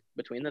a week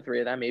between the 3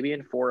 of them, maybe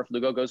in 4 if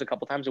Lugo goes a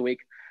couple times a week.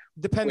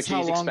 Depends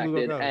how long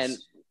Lugo goes. And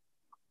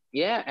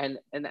yeah, and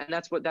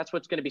that's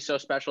what's going to be so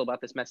special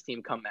about this Mets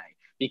team come May,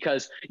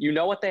 because you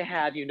know what they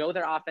have, you know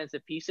their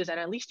offensive pieces, and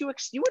at least you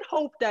would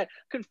hope that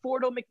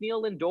Conforto,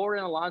 McNeil, Lindor,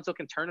 and Alonso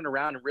can turn it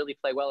around and really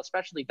play well,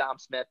 especially Dom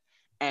Smith.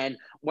 And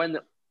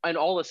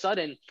all of a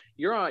sudden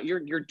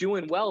you're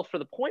doing well for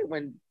the point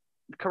when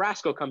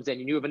Carrasco comes in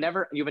and you have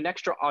an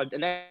extra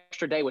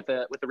day with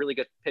a really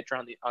good pitcher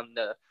on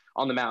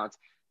the mound.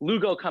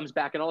 Lugo comes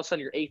back and all of a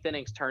sudden your 8th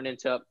innings turn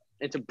into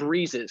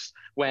breezes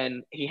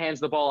when he hands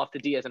the ball off to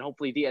Diaz, and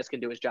hopefully Diaz can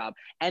do his job.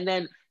 And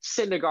then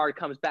Syndergaard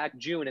comes back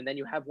June, and then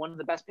you have one of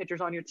the best pitchers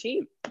on your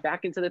team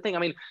back into the thing. I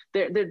mean,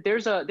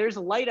 there's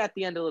a light at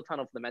the end of the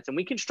tunnel for the Mets, and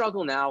we can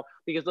struggle now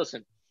because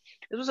listen,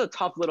 this was a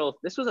tough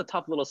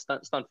little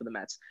stunt for the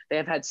Mets. They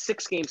have had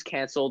 6 games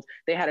canceled.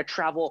 They had to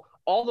travel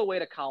all the way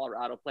to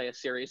Colorado, play a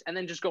series, and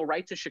then just go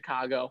right to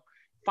Chicago.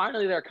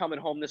 Finally, they're coming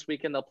home this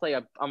weekend. They'll play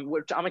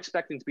which I'm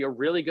expecting to be a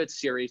really good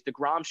series.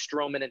 DeGrom,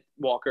 Stroman, and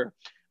Walker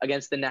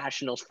against the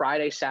Nationals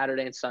Friday,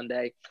 Saturday, and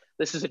Sunday.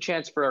 This is a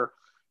chance for,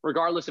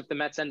 regardless if the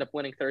Mets end up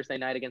winning Thursday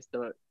night against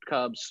the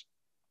Cubs,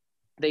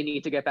 they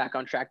need to get back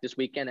on track this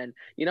weekend. And,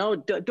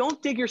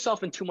 don't dig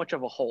yourself in too much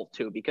of a hole,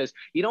 too, because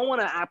you don't want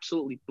to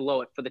absolutely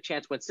blow it for the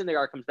chance when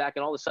Syndergaard comes back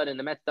and all of a sudden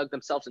the Mets dug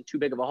themselves in too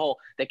big of a hole.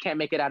 They can't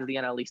make it out of the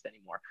NL East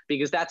anymore,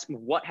 because that's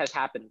what has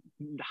happened,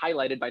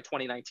 highlighted by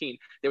 2019.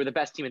 They were the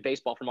best team in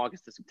baseball from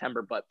August to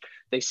September, but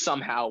they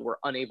somehow were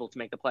unable to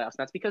make the playoffs. And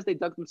that's because they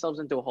dug themselves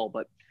into a hole.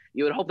 But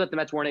you would hope that the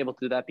Mets weren't able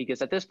to do that,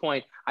 because at this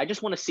point, I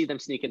just want to see them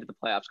sneak into the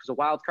playoffs, because a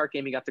wild card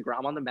game, you got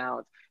DeGrom on the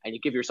mound and you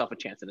give yourself a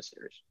chance in a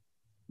series.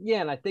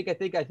 Yeah, and I think it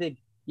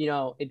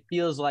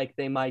feels like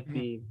they might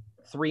be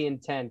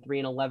 3-10,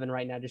 3-11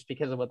 right now, just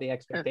because of what the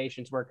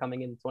expectations were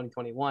coming into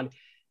 2021.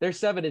 They're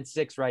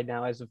 7-6 right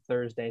now as of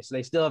Thursday, so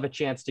they still have a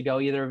chance to go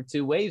either of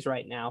 2 ways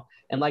right now.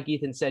 And like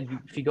Ethan said,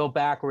 if you go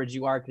backwards,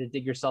 you are going to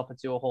dig yourself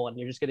into a hole, and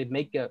you're just going to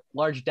make a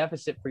large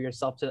deficit for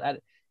yourself to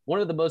one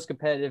of the most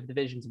competitive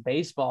divisions in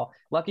baseball.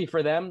 Lucky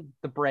for them,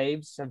 the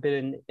Braves have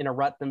been in a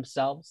rut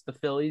themselves. The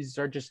Phillies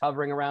are just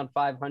hovering around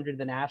 500.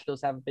 The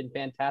Nationals haven't been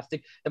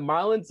fantastic. The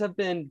Marlins have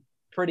been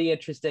pretty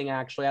interesting,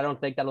 actually. I don't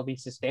think that'll be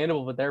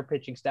sustainable, but their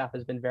pitching staff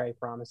has been very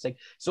promising.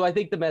 So I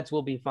think the Mets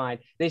will be fine.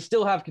 They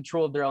still have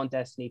control of their own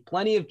destiny.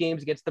 Plenty of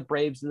games against the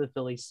Braves and the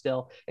Phillies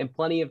still, and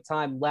plenty of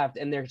time left,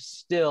 and they're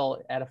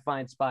still at a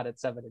fine spot at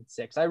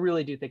 7-6. I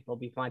really do think they'll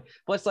be fine.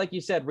 Plus, like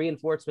you said,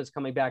 reinforcements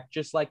coming back,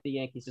 just like the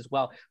Yankees as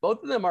well.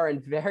 Both of them are in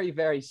very,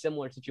 very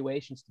similar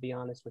situations, to be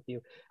honest with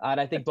you.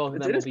 And I think both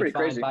of them will be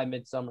fine by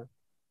midsummer.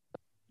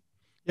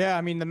 Yeah,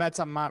 I mean, the Mets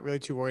I'm not really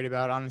too worried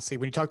about, honestly.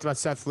 When you talked about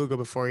Seth Lugo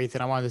before,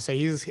 Ethan, I wanted to say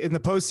he's in the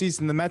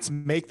postseason. The Mets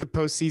make the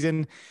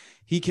postseason.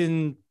 He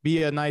can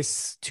be a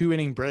nice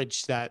 2-inning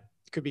bridge that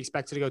could be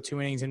expected to go 2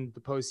 innings in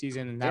the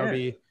postseason, and that would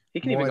be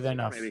more than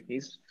enough.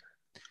 Maybe.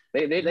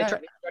 They tried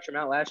to stretch him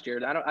out last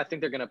year. I think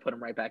they're going to put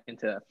him right back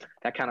into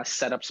that kind of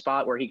setup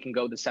spot where he can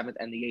go the 7th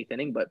and the 8th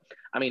inning. But,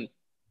 I mean,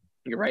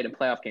 you're right, in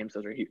playoff games,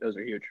 those are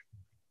huge.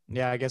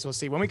 Yeah, I guess we'll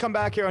see. When we come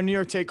back here on New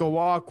York Take a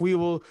Walk, we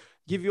will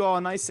give you all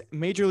a nice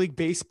Major League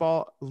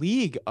Baseball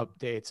league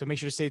update. So make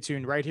sure to stay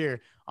tuned right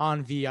here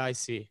on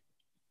VIC.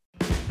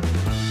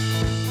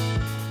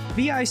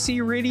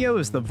 VIC Radio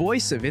is the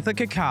voice of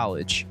Ithaca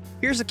College.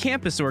 Here's a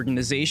campus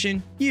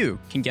organization you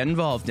can get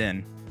involved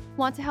in.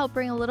 Want to help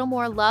bring a little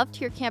more love to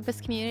your campus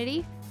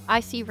community?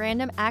 IC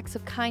Random Acts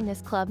of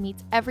Kindness Club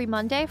meets every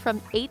Monday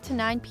from 8 to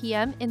 9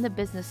 p.m. in the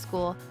Business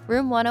School,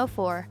 room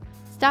 104.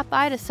 Stop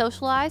by to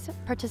socialize,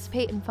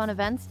 participate in fun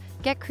events,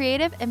 get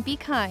creative, and be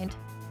kind.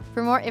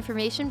 For more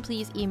information,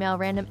 please email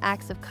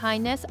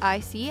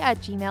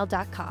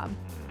randomactsofkindnessic@gmail.com.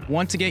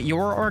 Want to get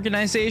your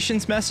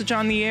organization's message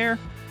on the air?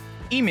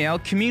 Email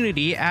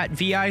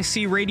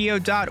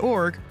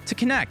community@vicradio.org to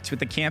connect with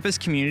the Campus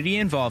Community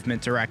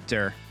Involvement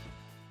Director.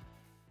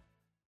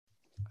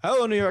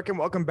 Hello, New York, and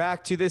welcome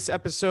back to this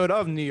episode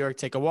of New York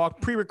Take a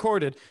Walk,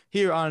 pre-recorded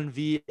here on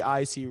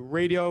VIC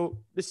Radio.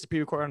 This is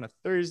pre-recorded on a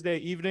Thursday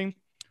evening.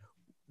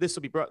 This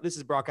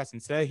is broadcasting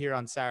today here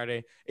on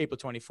Saturday, April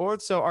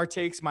 24th. So our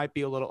takes might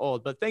be a little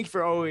old, but thank you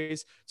for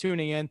always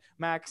tuning in.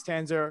 Max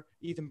Tanzer,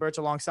 Ethan Berch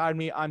alongside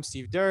me. I'm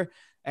Steve Durr.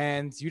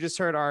 And you just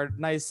heard our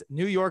nice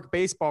New York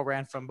baseball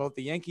rant from both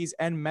the Yankees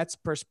and Mets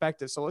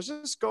perspective. So let's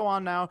just go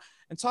on now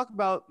and talk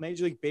about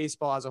Major League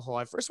Baseball as a whole.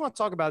 I first want to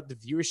talk about the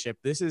viewership.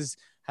 This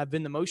have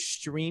been the most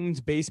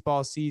streamed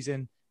baseball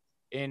season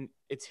in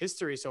its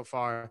history so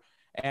far.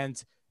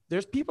 And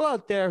there's people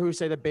out there who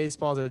say that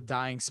baseball is a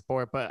dying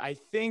sport, but I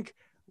think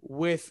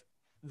with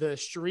the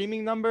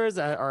streaming numbers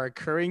that are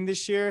occurring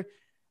this year,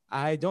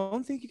 I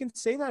don't think you can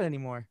say that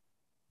anymore.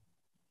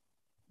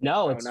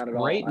 No, it's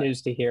great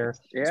news to hear,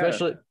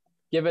 especially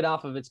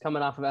it's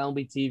coming off of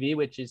MLB TV,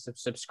 which is a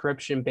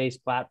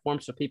subscription-based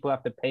platform, so people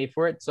have to pay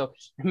for it. So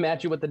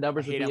imagine what the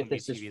numbers would be if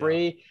this is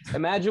free.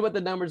 Imagine what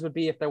the numbers would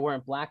be if there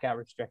weren't blackout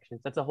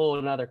restrictions. That's a whole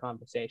another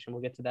conversation.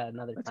 We'll get to that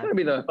another time. That's gonna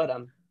be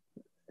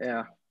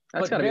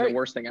That's got to be the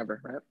worst thing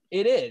ever, right?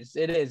 It is.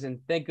 And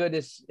thank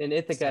goodness in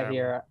Ithaca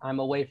here, I'm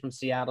away from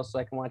Seattle so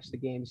I can watch the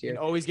games here. You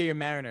can always get your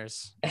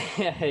Mariners.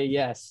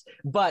 Yes.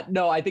 But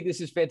no, I think this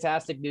is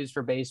fantastic news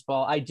for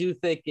baseball. I do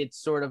think it's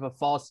sort of a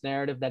false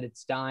narrative that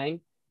it's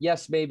dying.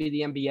 Yes, maybe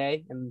the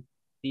NBA and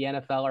the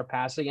NFL are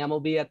passing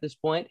MLB at this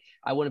point.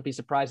 I wouldn't be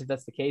surprised if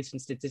that's the case. And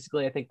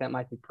statistically, I think that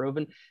might be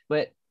proven.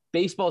 But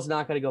baseball is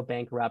not going to go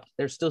bankrupt.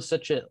 There's still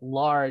such a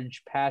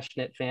large,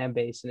 passionate fan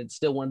base, and it's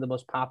still one of the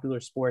most popular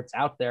sports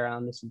out there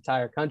on this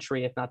entire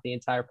country, if not the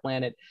entire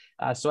planet.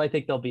 So I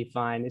think they'll be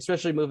fine,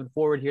 especially moving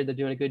forward here. They're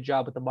doing a good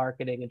job with the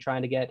marketing and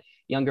trying to get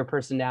younger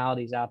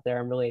personalities out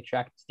there and really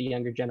attract the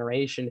younger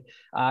generation.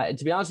 And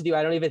to be honest with you,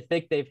 I don't even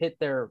think they've hit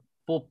their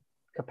full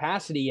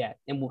capacity yet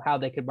in how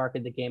they could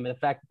market the game. And the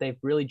fact that they've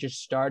really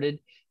just started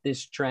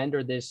this trend,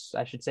 or this,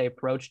 I should say,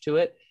 approach to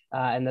it,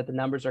 and that the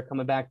numbers are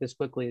coming back this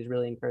quickly is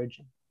really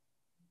encouraging.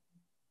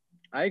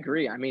 I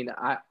agree. I mean,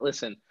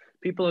 listen,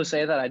 people who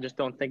say that, I just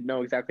don't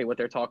know exactly what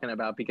they're talking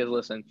about, because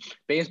listen,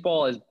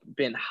 baseball has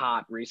been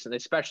hot recently,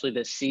 especially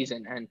this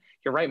season. And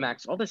you're right,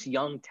 Max, all this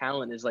young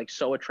talent is like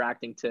so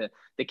attracting to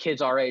the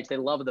kids our age. They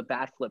love the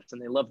bat flips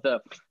and they love the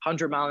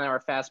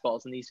 100-mile-an-hour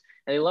fastballs, and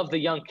they love the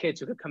young kids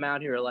who could come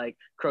out here like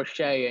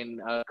Crochet and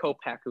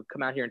Kopak, who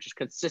come out here and just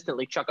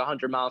consistently chuck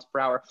 100 miles per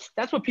hour.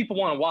 That's what people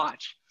want to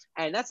watch.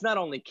 And that's not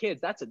only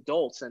kids, that's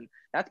adults. And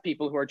that's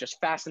people who are just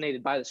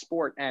fascinated by the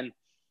sport. And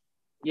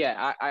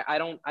yeah, I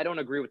don't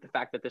agree with the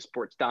fact that this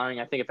sport's dying.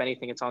 I think if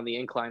anything, it's on the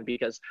incline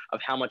because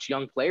of how much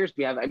young players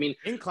we have. I mean,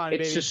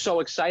 it's just so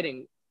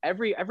exciting.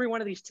 Every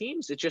one of these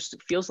teams, it just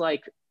feels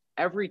like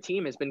every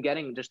team has been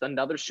getting just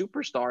another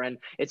superstar, and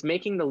it's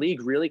making the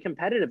league really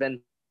competitive. And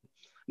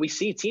we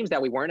see teams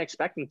that we weren't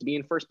expecting to be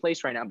in first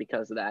place right now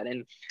because of that.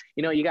 And,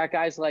 you know, you got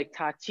guys like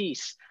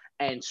Tatis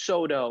and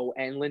Soto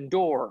and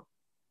Lindor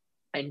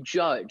and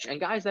Judge, and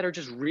guys that are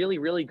just really,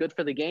 really good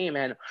for the game,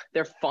 and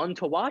they're fun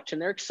to watch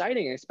and they're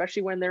exciting,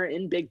 especially when they're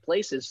in big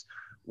places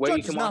where Judge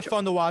you can is not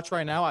fun to watch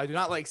right now. I do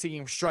not like seeing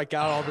him strike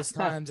out all this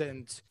times,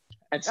 and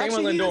same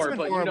with Lindor,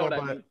 but you know what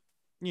I mean.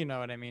 You know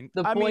what I mean.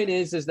 The point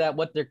is that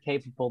what they're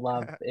capable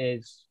of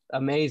is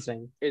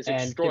amazing. It's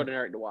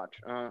extraordinary to watch.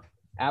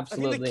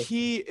 Absolutely. I think the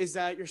key is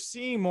that you're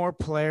seeing more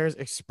players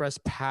express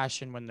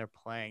passion when they're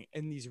playing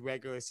in these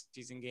regular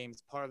season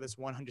games, part of this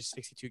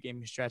 162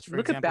 game stretch. For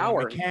example, at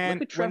Bauer. Look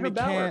at Trevor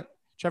Bauer.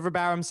 Trevor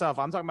Bauer himself.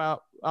 I'm talking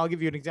about, I'll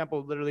give you an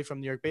example literally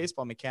from New York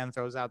baseball. McCann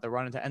throws out the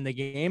run to end the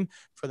game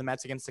for the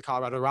Mets against the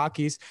Colorado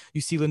Rockies.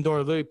 You see Lindor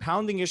literally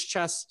pounding his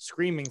chest,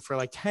 screaming for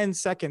like 10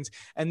 seconds.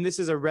 And this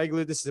is like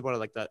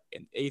the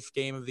 8th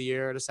game of the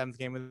year, the 7th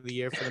game of the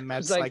year for the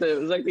Mets. It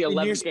was like the 11th game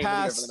of the year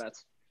for the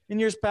Mets. In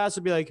years past,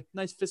 would be like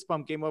nice fist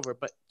bump, game over.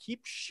 But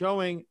keep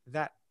showing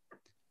that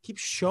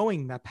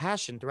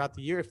passion throughout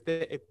the year.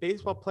 If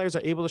baseball players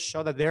are able to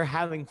show that they're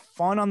having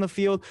fun on the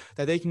field,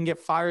 that they can get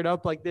fired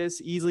up like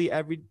this easily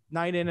every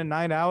night in and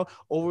night out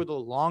over the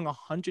long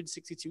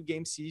 162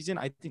 game season,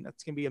 I think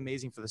that's gonna be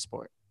amazing for the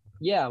sport.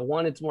 Yeah,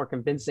 one, it's more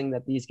convincing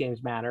that these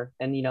games matter,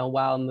 and you know,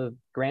 while in the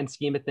grand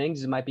scheme of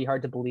things, it might be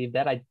hard to believe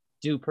that. I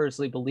do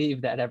personally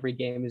believe that every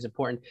game is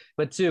important,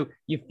 but two,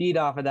 you feed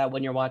off of that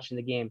when you're watching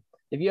the game.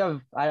 If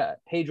you have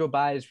Pedro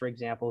Baez, for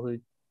example, who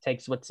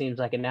takes what seems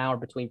like an hour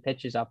between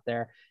pitches up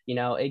there, you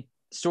know, it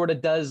sort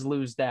of does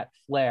lose that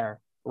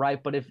flair,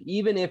 right? But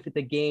even if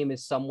the game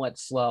is somewhat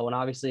slow, and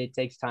obviously it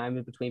takes time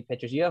in between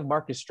pitches, you have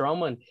Marcus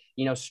Stroman,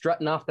 you know,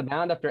 strutting off the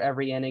mound after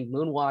every inning,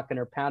 moonwalking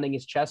or pounding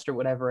his chest or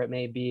whatever it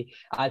may be.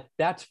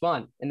 That's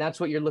fun. And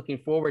that's what you're looking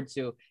forward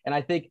to. And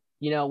I think,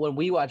 you know, when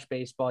we watch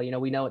baseball, you know,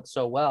 we know it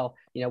so well,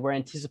 you know, we're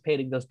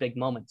anticipating those big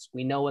moments.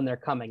 We know when they're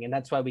coming, and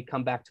that's why we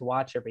come back to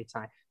watch every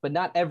time. But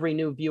not every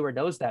new viewer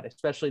knows that,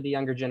 especially the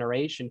younger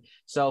generation.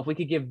 So if we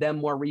could give them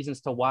more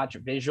reasons to watch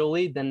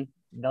visually, then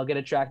they'll get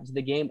attracted to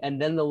the game, and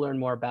then they'll learn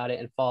more about it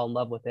and fall in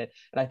love with it.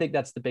 And I think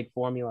that's the big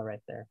formula right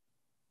there.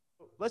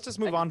 let's just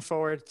move on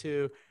forward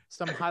to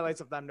some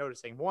highlights of that I'm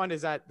noticing. One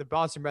is that the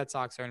Boston Red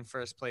Sox are in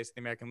first place in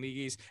the American League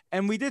East,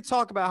 and we did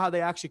talk about how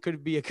they actually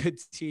could be a good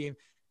team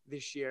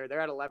this year. They're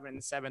at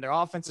 11-7. Their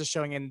offense is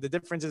showing, and the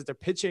difference is their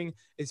pitching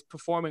is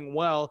performing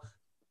well,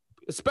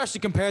 especially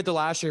compared to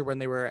last year when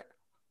they were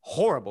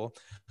horrible.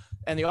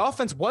 And the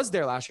offense was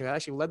there last year. They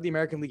actually led the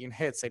American League in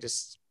hits.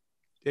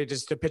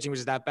 The pitching was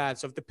just that bad.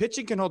 So if the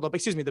pitching can hold up,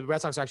 the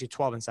Red Sox are actually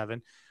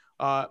 12-7.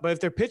 But if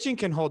their pitching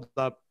can hold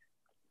up,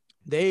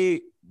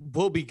 they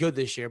will be good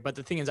this year. But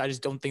the thing is, I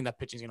just don't think that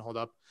pitching is going to hold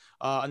up.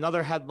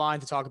 Another headline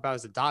to talk about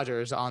is the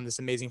Dodgers on this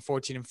amazing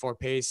 14-4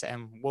 pace.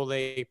 And will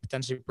they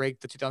potentially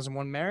break the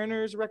 2001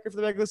 Mariners record for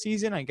the regular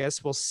season? I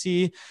guess we'll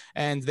see.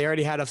 And they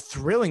already had a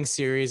thrilling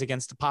series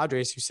against the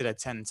Padres, who sit at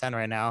 10-10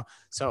 right now.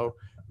 So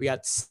we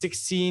got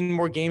 16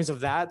 more games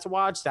of that to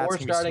watch. That's 4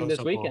 starting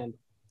this weekend.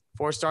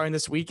 4 starting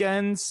this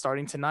weekend,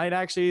 starting tonight,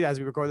 actually, as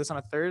we record this on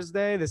a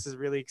Thursday. This is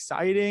really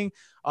exciting.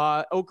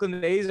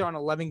 Oakland A's are on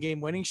an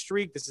 11-game winning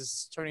streak. This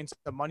is turning into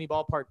the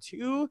Moneyball Part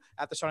 2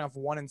 after starting off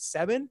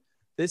 1-7.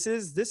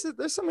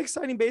 There's some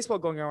exciting baseball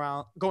going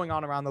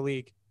on around the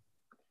league.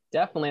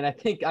 Definitely. And I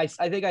think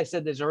I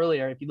said this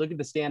earlier. If you look at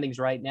the standings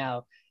right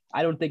now,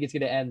 I don't think it's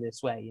going to end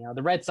this way. You know,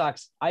 the Red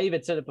Sox, I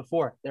even said it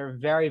before, they're a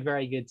very,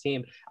 very good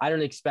team. I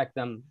don't expect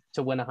them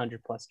to win 100+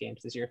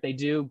 games this year. If they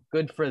do,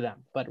 good for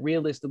them. But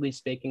realistically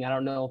speaking, I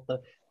don't know if the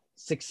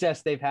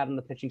success they've had on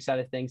the pitching side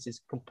of things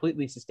is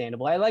completely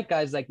sustainable. I like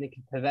guys like Nick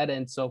Pivetta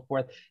and so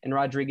forth, and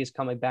Rodriguez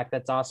coming back.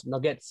 That's awesome. They'll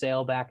get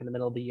Sale back in the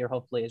middle of the year,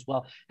 hopefully, as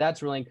well.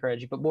 That's really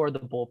encouraging, but more of the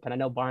bullpen. I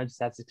know Barnes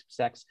has had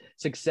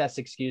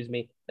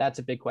success, That's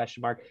a big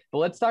question mark. But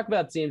let's talk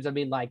about teams. I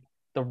mean, like,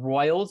 the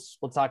Royals,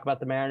 we'll talk about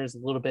the Mariners a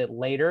little bit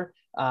later.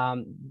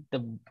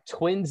 The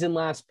Twins in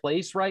last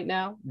place right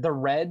now. The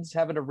Reds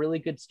having a really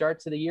good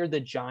start to the year. The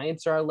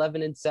Giants are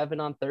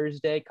 11-7 on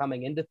Thursday,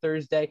 coming into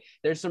Thursday.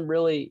 There's some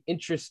really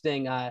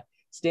interesting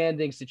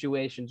standing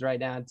situations right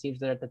now and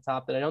teams that are at the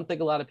top that I don't think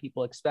a lot of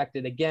people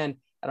expected. Again,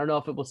 I don't know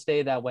if it will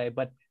stay that way,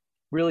 but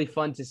really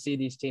fun to see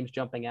these teams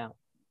jumping out.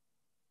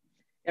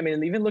 I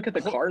mean, even look at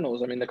the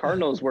Cardinals. I mean, the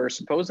Cardinals were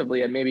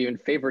supposedly and maybe even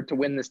favored to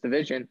win this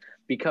division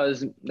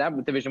because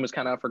that division was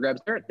kind of up for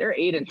grabs. They're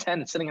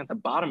 8-10 sitting at the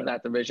bottom of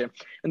that division.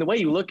 And the way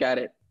you look at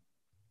it,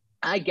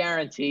 I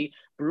guarantee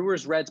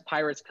Brewers, Reds,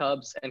 Pirates,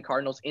 Cubs, and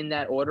Cardinals in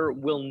that order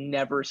will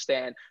never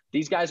stand.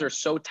 These guys are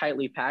so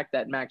tightly packed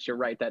that, Max, you're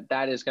right,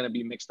 that is going to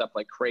be mixed up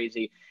like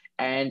crazy.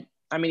 And,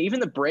 I mean,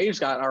 even the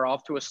Braves are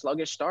off to a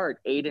sluggish start,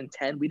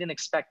 8-10. We didn't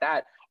expect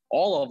that.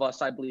 All of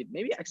us, I believe,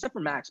 maybe except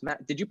for Max.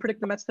 Matt, did you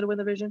predict the Mets to win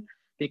the division?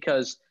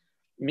 Because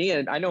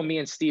I know me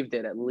and Steve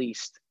did at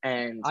least,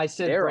 and I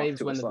said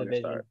Braves win the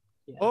division.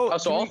 Yeah.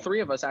 So all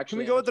three of us actually. Can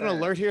we go with an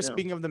alert here?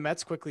 Speaking of the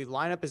Mets, quickly,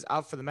 lineup is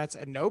out for the Mets,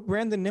 and no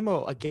Brandon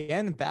Nimmo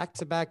again,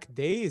 back-to-back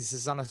days.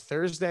 This is on a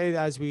Thursday,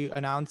 as we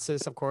announce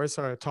this, of course,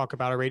 or talk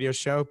about a radio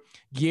show.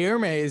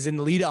 Guillermo is in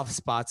the leadoff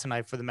spot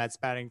tonight for the Mets,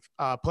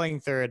 playing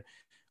third.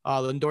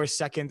 Lindor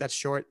second, that's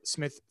short.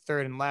 Smith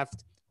third and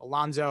left.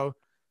 Alonso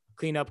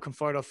cleanup.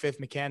 Conforto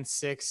fifth. McCann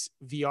sixth.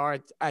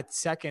 VR at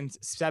second,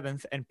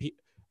 seventh, and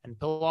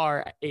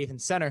Pilar at eighth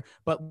and center.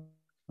 But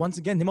once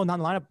again, Nimmo not in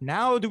the lineup.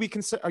 Now,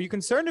 are you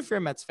concerned if you're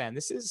a Mets fan?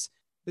 This is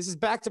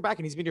back to back,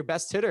 and he's been your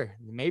best hitter.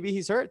 Maybe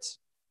he's hurt.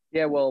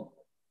 Yeah, well,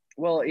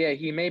 yeah,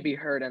 he may be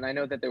hurt, and I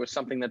know that there was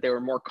something that they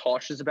were more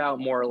cautious about,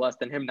 more or less,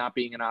 than him not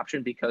being an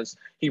option because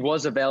he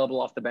was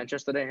available off the bench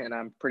yesterday, and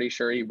I'm pretty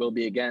sure he will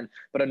be again.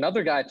 But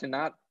another guy who's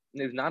not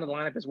in the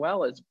lineup as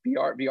well is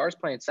VR. VR's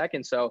playing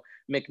second, so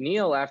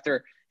McNeil,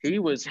 after he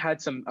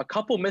had a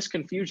couple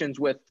misconfusions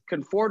with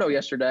Conforto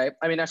yesterday.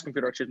 I mean, not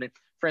Conforto, excuse me.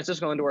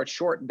 Francisco Lindor at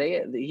short.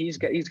 He's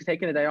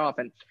taking a day off,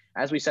 and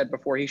as we said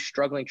before, he's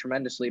struggling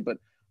tremendously. But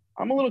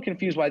I'm a little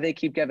confused why they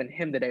keep giving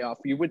him the day off.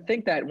 You would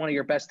think that one of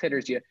your best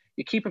hitters, you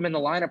keep him in the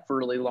lineup for a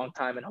really long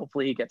time, and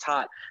hopefully he gets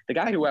hot. The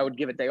guy who I would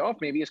give a day off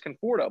maybe is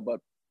Conforto, but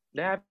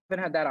they haven't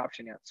had that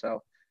option yet.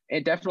 So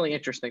definitely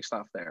interesting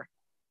stuff there.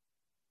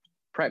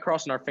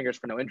 Crossing our fingers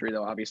for no injury,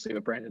 though, obviously,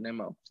 with Brandon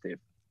Nimmo, Steve.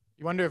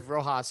 You wonder if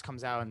Rojas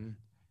comes out and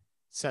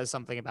says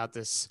something about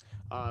this,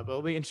 but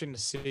it'll be interesting to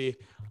see.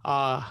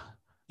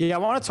 Yeah, I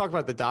want to talk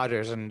about the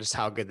Dodgers and just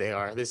how good they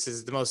are. This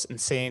is the most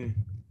insane.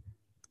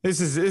 They're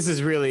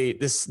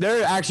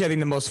actually, I think,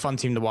 the most fun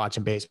team to watch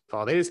in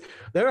baseball.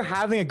 They're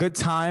having a good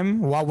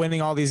time while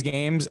winning all these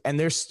games, and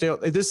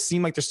it does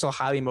seem like they're still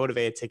highly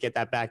motivated to get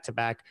that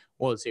back-to-back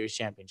World Series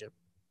championship.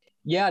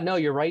 Yeah, no,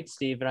 you're right,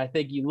 Steve. And I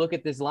think you look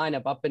at this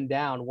lineup up and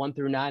down, 1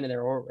 through 9,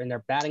 in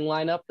their batting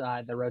lineup,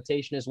 the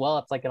rotation as well.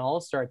 It's like an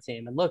all-star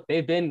team. And look,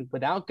 they've been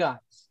without guys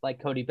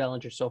like Cody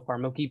Bellinger so far.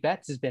 Mookie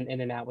Betts has been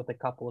in and out with a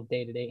couple of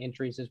day-to-day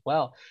injuries as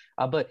well.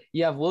 But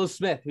you have Will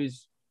Smith,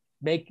 who's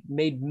made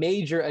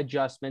major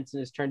adjustments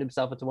and has turned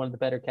himself into one of the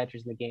better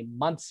catchers in the game.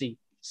 Muncy,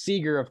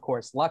 Seager, of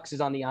course. Lux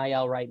is on the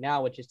IL right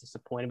now, which is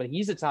disappointing, but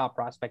he's a top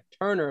prospect.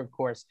 Turner, of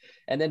course.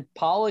 And then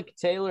Pollock,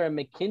 Taylor, and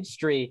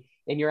McKinstry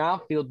in your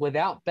outfield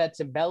without Betts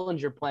and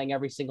Bellinger playing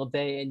every single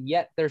day. And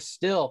yet they're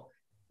still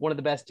one of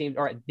the best teams,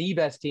 or the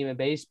best team in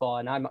baseball.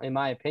 And in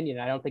my opinion,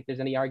 I don't think there's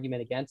any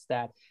argument against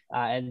that.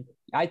 And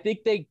I think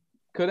they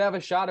could have a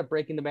shot at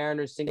breaking the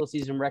Mariners' single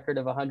season record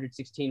of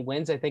 116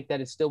 wins. I think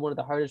that is still one of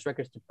the hardest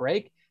records to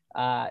break.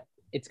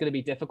 It's going to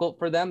be difficult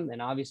for them.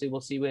 And obviously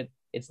we'll see what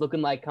it's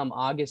looking like come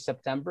August,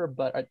 September,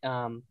 but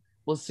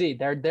we'll see.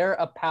 They're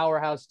a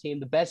powerhouse team,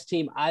 the best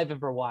team I've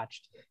ever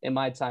watched in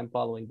my time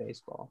following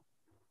baseball.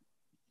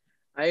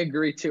 I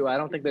agree too. I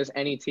don't think there's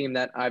any team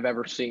that I've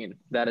ever seen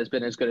that has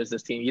been as good as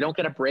this team. You don't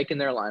get a break in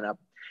their lineup,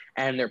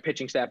 and their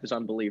pitching staff is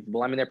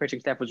unbelievable. I mean, their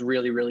pitching staff was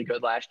really, really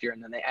good last year,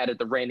 and then they added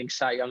the reigning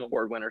Cy Young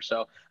Award winner.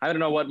 So I don't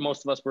know what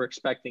most of us were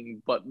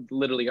expecting, but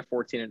literally a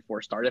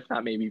 14-4 start, if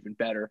not maybe even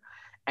better.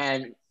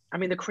 And I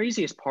mean, the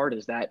craziest part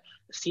is that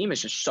this team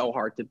is just so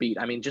hard to beat.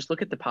 I mean, just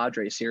look at the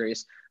Padres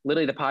series.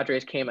 Literally, the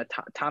Padres came at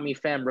Tommy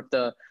Pham ripped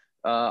a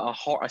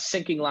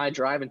sinking line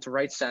drive into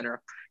right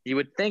center. You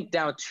would think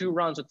down 2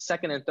 runs with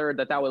second and third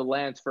that would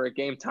land for a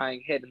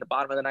game-tying hit in the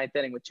bottom of the 9th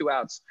inning with 2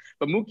 outs.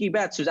 But Mookie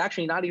Betts, who's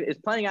actually is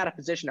playing out of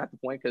position at the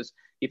point because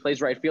he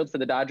plays right field for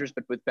the Dodgers,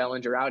 but with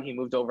Bellinger out, he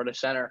moved over to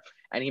center,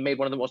 and he made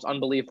one of the most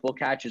unbelievable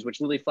catches, which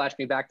really flashed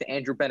me back to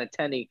Andrew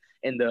Benintendi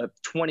in the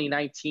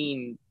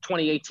 2018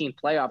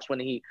 playoffs when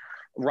he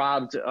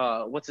robbed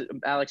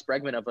Alex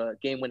Bregman of a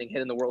game-winning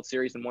hit in the World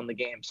Series and won the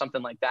game,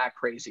 something like that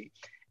crazy.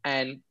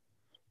 And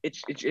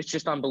it's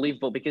just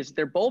unbelievable because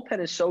their bullpen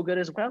is so good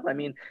as well. I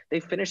mean, they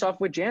finished off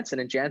with Jansen,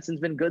 and Jansen's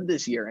been good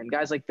this year. And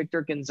guys like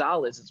Victor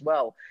Gonzalez as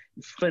well,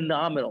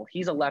 phenomenal.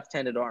 He's a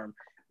left-handed arm.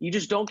 You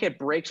just don't get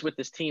breaks with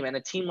this team. And a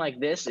team like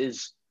this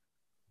is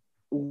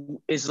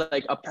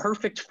like a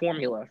perfect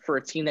formula for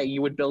a team that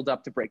you would build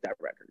up to break that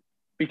record.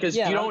 Because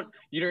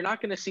you're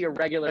not going to see a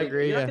regular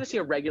going to see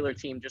a regular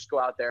team just go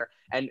out there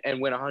and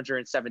win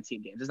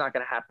 117 games. It's not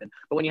going to happen.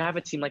 But when you have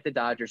a team like the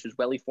Dodgers, who's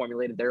well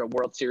formulated, they're a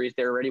World Series,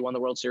 they already won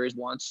the World Series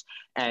once,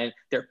 and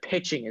their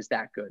pitching is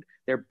that good,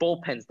 their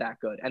bullpen's that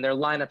good, and their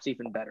lineup's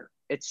even better.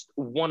 It's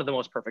one of the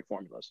most perfect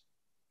formulas.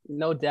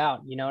 No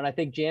doubt, and I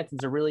think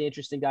Jansen's a really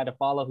interesting guy to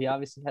follow. He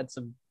obviously had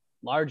some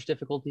large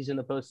difficulties in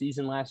the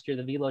postseason last year.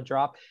 The velo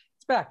drop.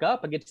 It's back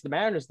up against the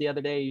Mariners the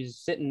other day. He's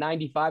sitting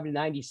 95 to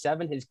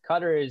 97. His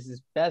cutter is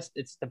his best.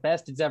 It's the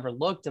best it's ever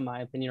looked, in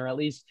my opinion, or at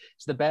least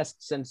it's the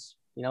best since,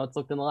 it's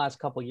looked in the last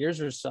couple of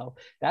years or so.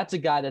 That's a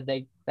guy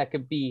that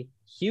could be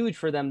huge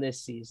for them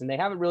this season. They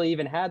haven't really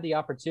even had the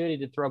opportunity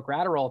to throw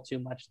Gratterall too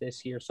much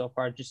this year so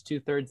far, just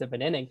 2/3 of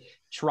an inning.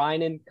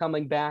 Treinen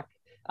coming back.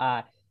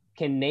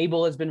 Ken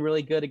Nabel has been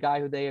really good, a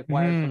guy who they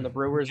acquired from the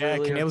Brewers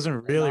earlier. Ken Nabel's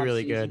been really,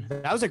 really good.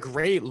 That was a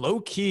great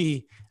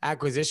low-key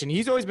acquisition.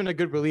 He's always been a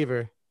good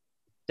reliever.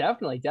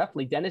 Definitely.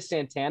 Dennis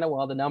Santana,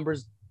 while the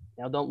numbers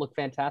don't look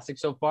fantastic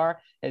so far,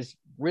 has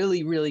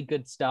really, really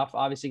good stuff.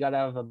 Obviously got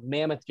out of a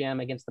mammoth jam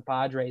against the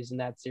Padres in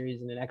that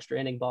series in an extra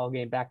inning ball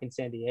game back in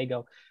San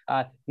Diego.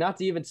 Not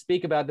to even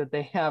speak about that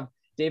they have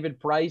David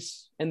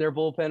Price in their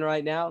bullpen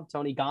right now,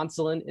 Tony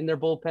Gonsolin in their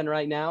bullpen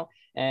right now,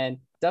 and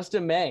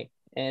Dustin May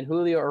and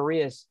Julio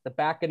Urias, the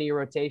back end of your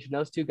rotation.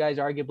 Those two guys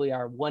arguably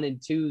are 1 and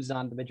 2s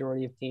on the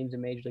majority of teams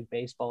in Major League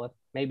Baseball,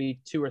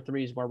 maybe 2 or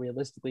 3s more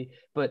realistically.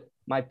 But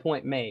my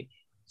point made,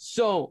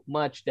 so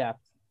much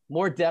depth,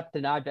 more depth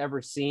than I've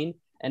ever seen.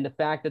 And the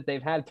fact that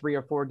they've had 3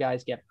 or 4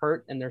 guys get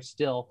hurt and they're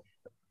still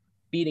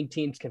beating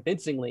teams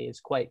convincingly is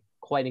quite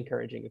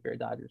encouraging if you're a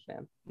Dodgers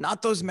fan.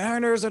 Not those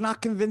Mariners are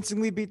not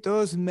convincingly beat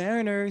those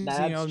Mariners.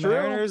 That's true.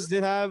 Mariners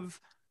did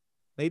have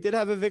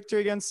a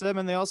victory against them,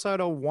 and they also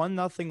had a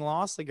 1-0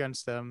 loss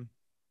against them.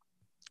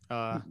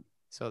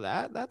 So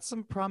that's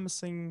some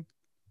promising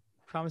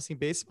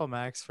baseball,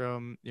 Max,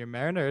 from your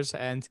Mariners.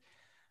 And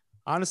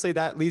honestly,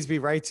 that leads me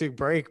right to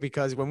break,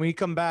 because when we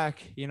come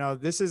back,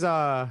 this is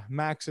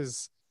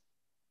Max's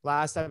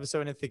last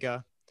episode in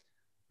Ithaca.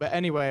 But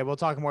anyway, we'll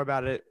talk more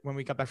about it when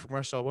we come back from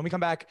commercial. When we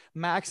come back,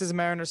 Max's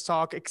Mariners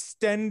Talk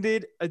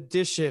extended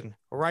edition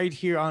right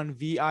here on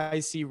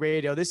VIC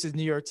Radio. This is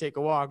New York Take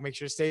a Walk. Make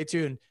sure to stay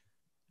tuned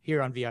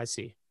here on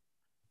VIC.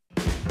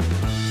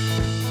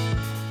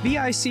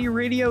 VIC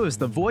Radio is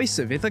the voice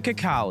of Ithaca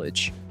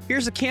College.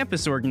 Here's a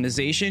campus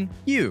organization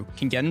you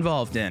can get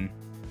involved in.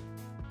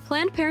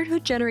 Planned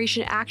Parenthood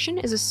Generation Action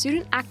is a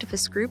student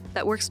activist group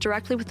that works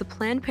directly with the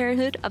Planned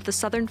Parenthood of the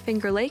Southern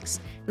Finger Lakes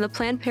and the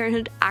Planned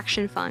Parenthood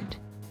Action Fund.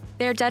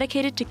 They are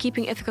dedicated to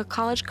keeping Ithaca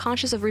College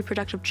conscious of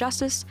reproductive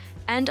justice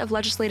and of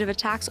legislative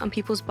attacks on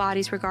people's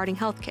bodies regarding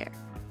healthcare.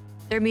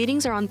 Their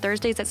meetings are on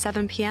Thursdays at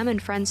 7 p.m. in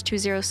Friends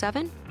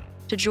 207.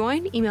 To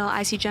join, email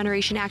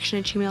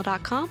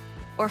icgenerationaction@gmail.com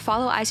or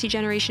follow IC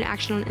Generation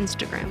Action on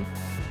Instagram.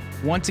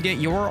 Want to get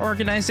your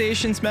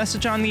organization's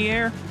message on the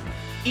air?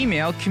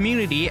 Email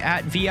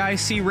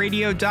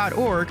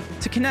community@vicradio.org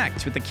to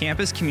connect with the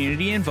campus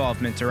community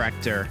involvement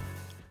director.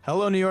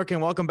 Hello, New York,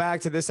 and welcome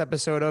back to this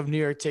episode of New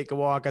York Take a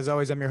Walk. As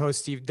always, I'm your host,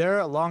 Steve Durr,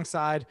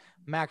 alongside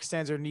Max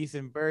Tanzer and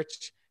Ethan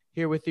Berch,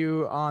 here with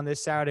you on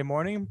this Saturday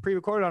morning.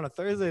 Pre-recorded on a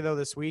Thursday, though,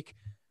 this week.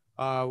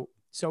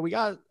 So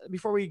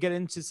before we get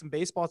into some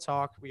baseball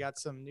talk, we got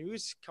some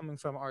news coming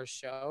from our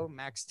show.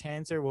 Max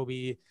Tanzer will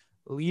be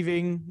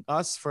leaving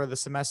us for the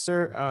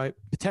semester.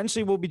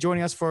 Potentially will be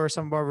joining us for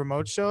some of our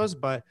remote shows,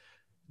 but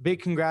big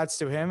congrats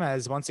to him,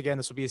 as once again,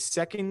 this will be his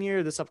second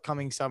year this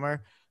upcoming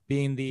summer.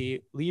 being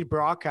the lead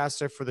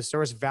broadcaster for the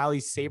Source Valley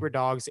Saber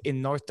Dogs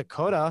in North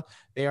Dakota.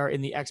 They are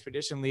in the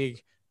Expedition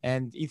League,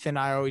 and Ethan and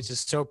I are always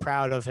just so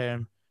proud of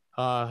him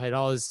and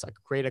all his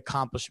great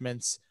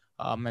accomplishments.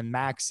 And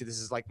Max, this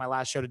is like my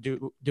last show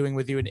doing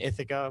with you in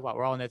Ithaca. While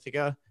we're all in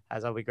Ithaca,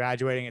 as I'll be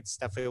graduating, it's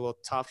definitely a little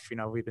tough.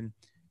 We've been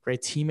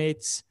great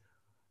teammates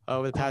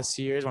over the past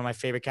 2 years. One of my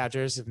favorite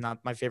catchers, if not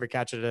my favorite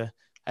catcher to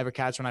ever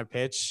catch when I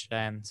pitch.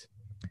 And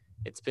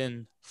it's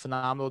been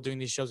phenomenal doing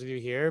these shows with you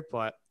here,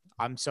 but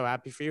I'm so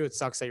happy for you. It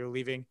sucks that you're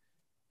leaving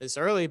this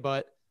early,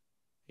 but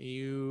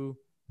you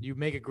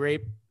make a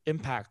great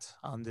impact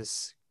on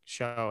this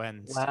show,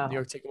 and Wow. New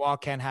York Take a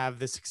Walk can't have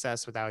this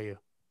success without you.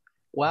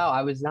 Wow,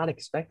 I was not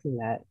expecting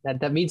that.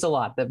 That means a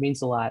lot. That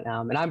means a lot.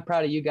 And I'm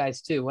proud of you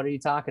guys too. What are you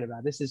talking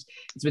about? It's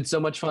been so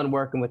much fun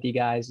working with you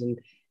guys, and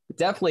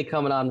definitely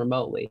coming on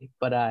remotely.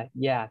 But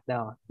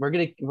we're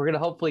gonna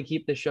hopefully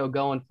keep the show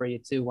going for you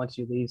too once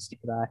you leave, Steve.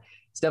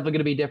 It's definitely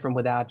gonna be different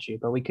without you,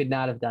 but we could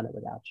not have done it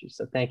without you.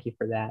 So thank you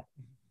for that.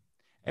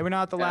 And we're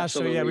not the last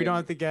Absolutely. show yet. We don't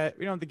have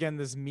to get in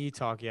this me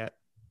talk yet.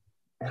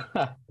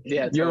 Yeah,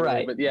 you're totally,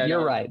 right. But yeah,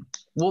 you're right.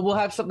 We'll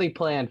have something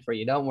planned for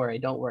you. Don't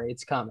worry.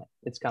 It's coming.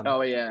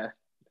 Oh yeah.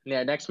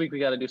 Yeah, next week we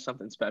got to do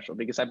something special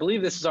because I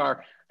believe this is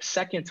our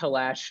second to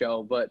last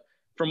show. But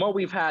from what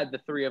we've had, the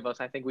three of us,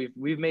 I think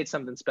we've made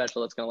something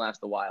special that's going to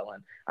last a while.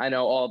 And I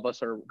know all of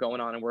us are going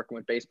on and working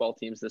with baseball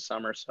teams this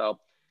summer, so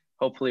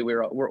hopefully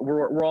we're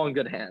all in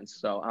good hands.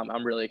 So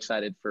I'm really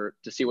excited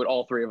to see what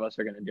all three of us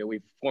are going to do.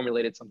 We've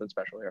formulated something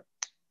special here.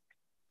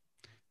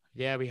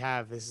 Yeah, we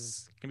have. This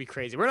is going to be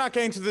crazy. We're not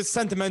getting to this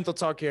sentimental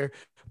talk here,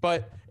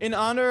 but in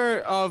honor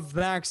of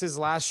Max's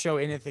last show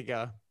in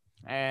Ithaca,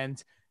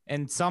 and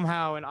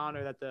somehow in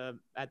honor that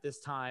at this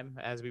time,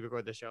 as we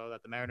record the show,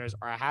 that the Mariners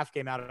are a half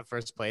game out of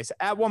first place.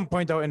 At one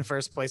point, though, in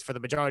first place for the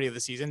majority of the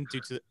season,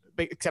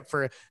 except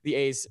for the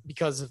A's,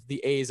 because of the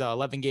A's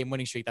 11-game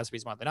winning streak. That's the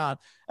reason why they're not.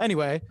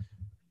 Anyway,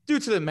 due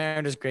to the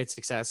Mariners' great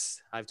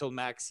success, I've told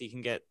Max he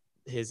can get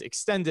his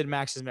extended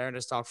Max's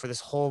Mariners talk for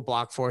this whole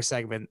Block 4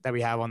 segment that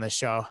we have on this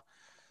show.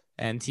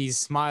 And he's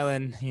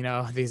smiling.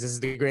 This is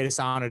the greatest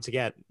honor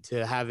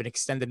to have an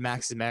extended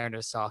Max's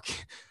Mariners talk.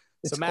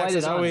 So Max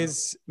has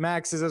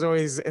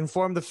always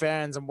informed the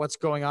fans on what's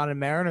going on in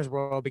Mariners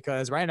world,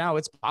 because right now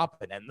it's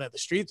popping and the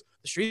streets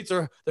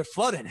they're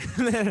flooding.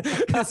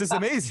 This is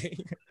amazing.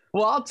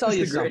 Well, I'll tell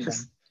you something.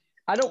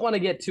 I don't want to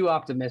get too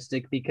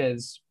optimistic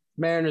because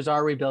Mariners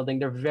are rebuilding.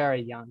 They're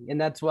very young, and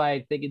that's why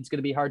I think it's going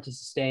to be hard to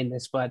sustain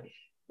this. But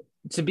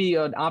to be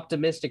an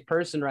optimistic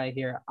person right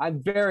here,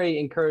 I'm very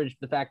encouraged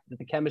the fact that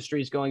the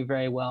chemistry is going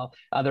very well.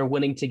 They're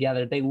winning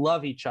together. They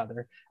love each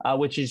other,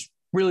 which is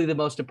really the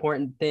most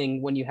important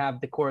thing when you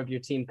have the core of your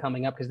team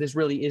coming up, because this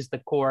really is the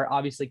core.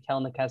 Obviously,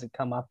 Kelenic hasn't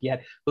come up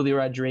yet. Julio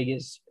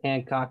Rodriguez,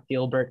 Hancock,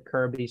 Gilbert,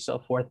 Kirby, so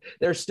forth.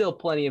 There's still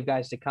plenty of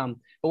guys to come.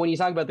 But when you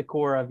talk about the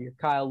core of your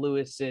Kyle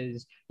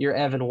Lewis's, your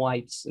Evan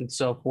Whites, and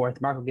so forth,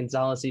 Marco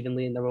Gonzalez even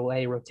leading the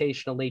way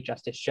rotationally,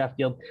 Justice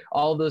Sheffield,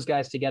 all of those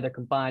guys together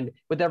combined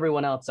with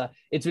everyone else,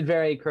 it's been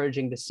very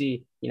encouraging to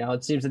see.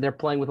 It seems that they're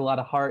playing with a lot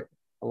of heart,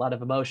 a lot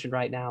of emotion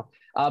right now.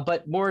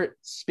 But more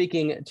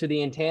speaking to the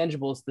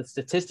intangibles, the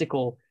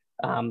statistical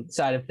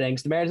side of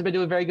things, the Mariners have been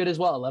doing very good as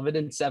well.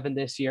 11-7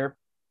 this year.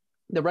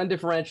 The run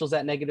differential's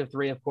at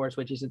 -3, of course,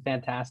 which isn't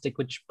fantastic,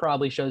 which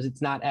probably shows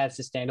it's not as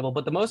sustainable.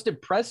 But the most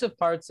impressive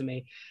part to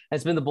me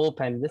has been the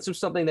bullpen. This was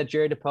something that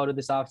Jerry DePoto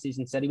this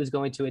offseason said he was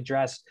going to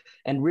address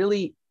and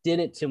really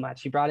didn't too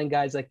much. He brought in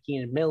guys like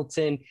Keenan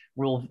Middleton,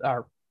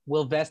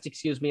 Will Vest,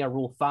 a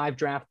Rule 5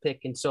 draft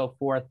pick, and so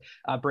forth,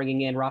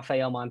 bringing in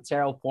Rafael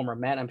Montero, former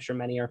Met. I'm sure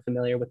many are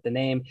familiar with the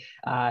name.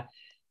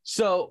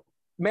 So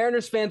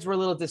Mariners fans were a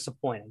little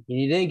disappointed.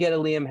 You didn't get a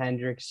Liam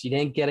Hendricks. You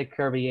didn't get a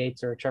Kirby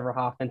Yates or a Trevor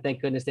Hoffman.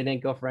 Thank goodness they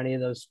didn't go for any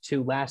of those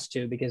last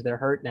two because they're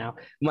hurt now.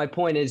 My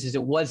point is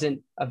it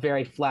wasn't a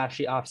very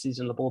flashy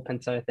offseason on the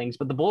bullpen side of things,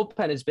 but the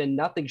bullpen has been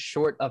nothing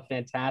short of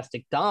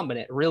fantastic,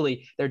 dominant,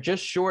 really. They're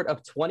just short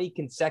of 20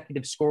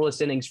 consecutive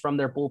scoreless innings from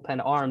their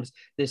bullpen arms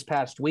this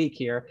past week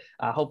here.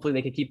 Hopefully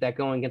they could keep that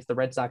going against the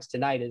Red Sox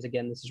tonight, as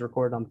again, this is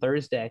recorded on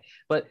Thursday.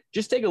 But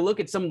just take a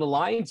look at some of the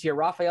lines here.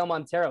 Rafael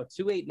Montero,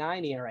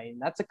 2.89 ERA,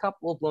 and that's a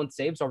couple of blown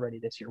saves already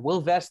this year.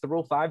 Will Vest, the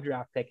Rule 5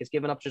 draft pick, has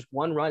given up just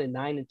one run in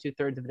 9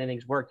 2/3 of an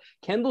innings work.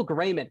 Kendall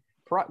Graveman,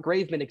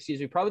 probably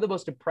the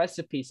most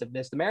impressive piece of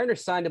this. The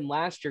Mariners signed him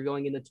last year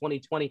going into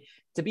 2020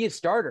 to be a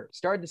starter.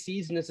 Started the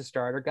season as a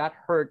starter, got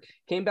hurt,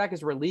 came back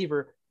as a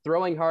reliever,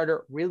 throwing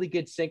harder, really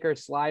good sinker,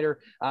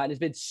 slider, and has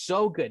been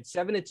so good.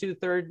 7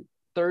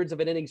 2/3 of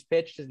an innings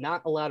pitched, has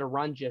not allowed a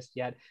run just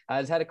yet.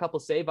 Has had a couple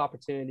save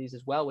opportunities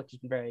as well, which has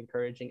been very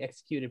encouraging.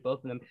 Executed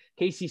both of them.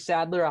 Casey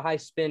Sadler, a high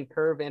spin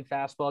curve and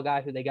fastball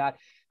guy who they got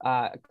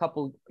a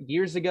couple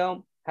years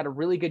ago. Had a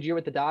really good year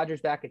with the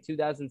Dodgers back in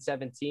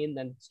 2017,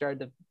 then started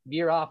to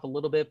veer off a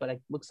little bit, but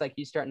it looks like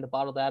he's starting to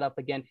bottle that up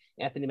again.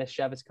 Anthony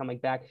Machevez coming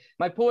back.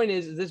 My point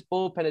is this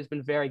bullpen has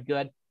been very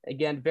good.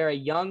 Again, very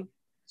young,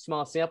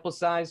 small sample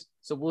size,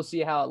 so we'll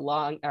see how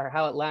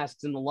it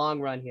lasts in the long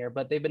run here.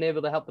 But they've been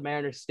able to help the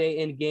Mariners stay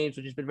in games,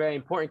 which has been very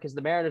important because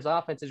the Mariners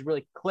offense has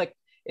really clicked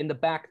in the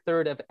back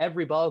third of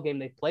every ball game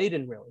they played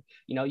in, really.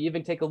 You know, you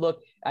even take a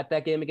look at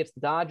that game against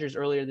the Dodgers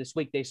earlier this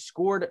week. They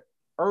scored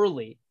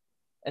early,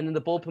 and then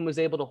the bullpen was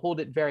able to hold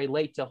it very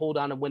late to hold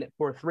on and win it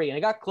 4-3. And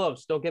it got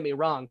close. Don't get me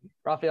wrong.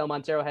 Rafael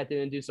Montero had to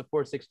induce a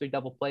 4-6-3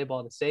 double play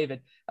ball to save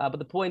it. But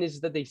the point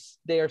is that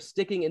they are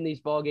sticking in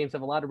these ball games,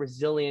 have a lot of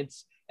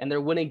resilience, and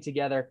they're winning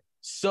together.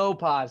 So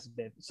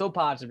positive.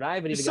 I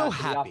haven't even gotten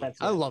to the offense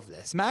yet. I love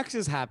this. Max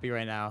is happy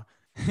right now.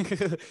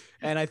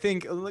 And I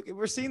think, look,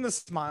 we're seeing the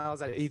smiles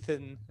that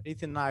Ethan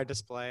and I are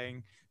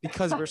displaying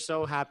because we're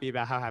so happy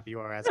about how happy you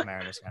are as a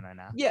Mariners fan right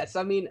now. Yes.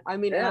 I mean,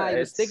 yeah, I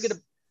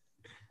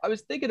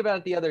was thinking about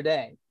it the other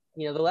day.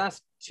 You know, the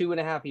last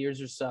 2.5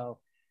 years or so,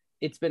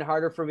 it's been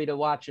harder for me to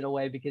watch in a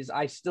way because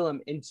I still am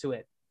into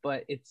it,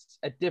 but it's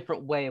a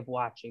different way of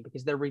watching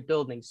because they're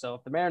rebuilding. So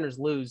if the Mariners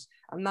lose,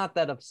 I'm not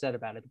that upset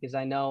about it because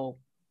I know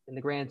in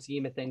the grand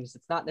scheme of things,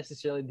 it's not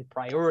necessarily the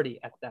priority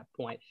at that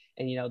point.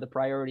 And, you know, the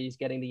priority is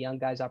getting the young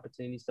guys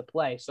opportunities to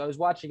play. So I was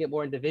watching it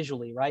more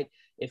individually, right?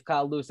 If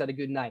Kyle Lewis had a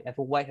good night, if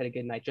White had a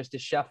good night, just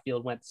as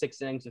Sheffield went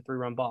 6 innings, a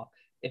 3-run ball.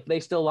 If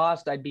they still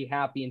lost, I'd be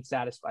happy and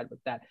satisfied with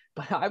that.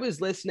 But I was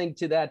listening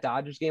to that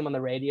Dodgers game on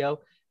the radio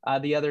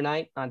the other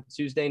night on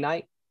Tuesday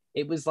night.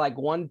 It was like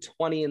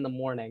 1:20 in the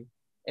morning.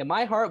 And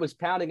my heart was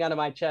pounding out of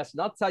my chest.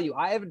 And I'll tell you,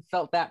 I haven't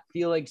felt that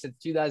feeling since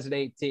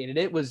 2018. And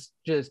it was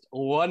just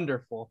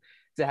wonderful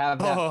to have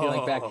that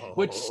feeling back,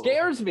 which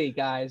scares me,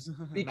 guys,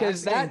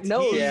 because that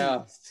knows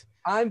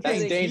I'm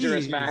getting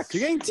dangerous, Max.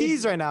 You're getting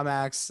teased right now,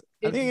 Max.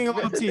 I'm thinking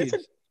about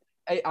teased.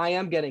 I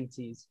am getting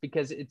teased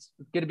because it's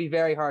going to be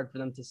very hard for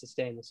them to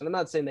sustain this. And I'm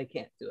not saying they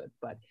can't do it,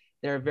 but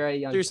they're a very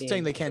young You're team.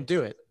 saying they can't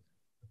do it?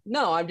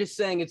 No, I'm just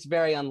saying it's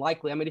very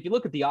unlikely. I mean, if you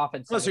look at the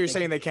offense. Oh, so you're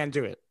saying they can't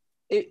do it?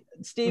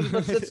 Steve,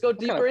 let's go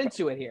deeper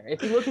into it here.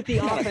 If you look at the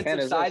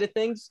offensive side of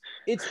things,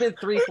 it's been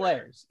 3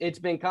 players. It's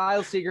been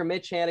Kyle Seager,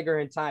 Mitch Haniger,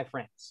 and Ty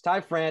France.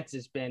 Ty France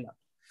has been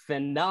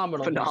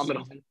phenomenal.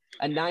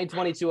 A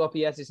 922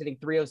 OPS. He's hitting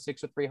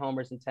 306 with 3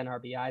 homers and 10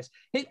 RBIs.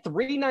 Hit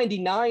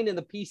 399 in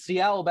the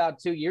PCL about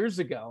 2 years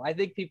ago. I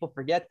think people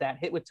forget that.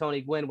 Hit with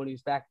Tony Gwynn when he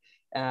was back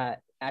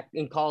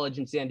in college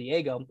in San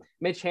Diego.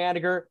 Mitch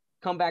Haniger,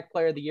 comeback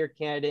player of the year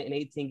candidate in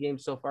 18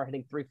 games so far,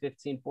 hitting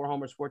 315, 4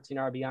 homers, 14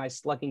 RBIs,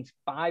 slugging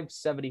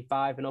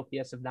 575, an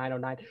OPS of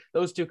 909.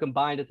 Those two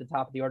combined at the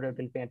top of the order have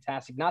been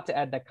fantastic. Not to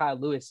add that Kyle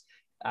Lewis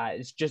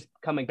is just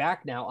coming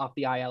back now off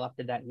the IL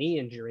after that knee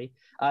injury.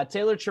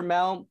 Taylor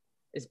Trammell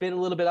has been a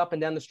little bit up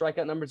and down. The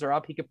strikeout numbers are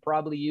up. He could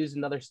probably use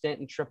another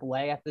stint in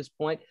AAA at this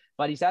point,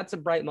 but he's had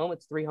some bright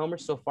moments, 3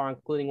 homers so far,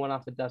 including one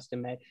off of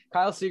Dustin May.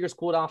 Kyle Seager's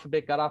cooled off a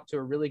bit, got off to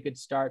a really good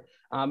start,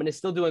 and is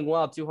still doing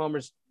well. 2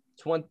 homers,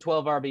 12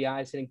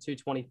 RBIs, hitting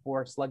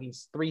 224, slugging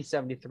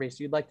 373. So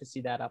you'd like to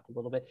see that up a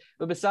little bit.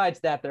 But besides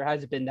that, there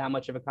hasn't been that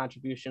much of a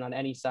contribution on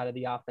any side of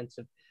the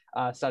offensive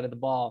side of the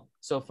ball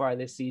so far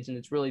this season.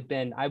 It's really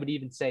been, I would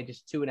even say,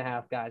 just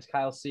 2.5 guys.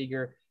 Kyle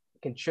Seager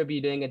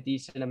contributing a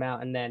decent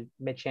amount, and then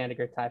Mitch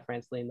Haniger, Ty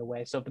France leading the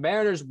way. So if the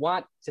Mariners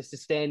want to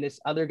sustain this,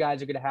 other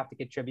guys are going to have to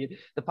contribute.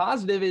 The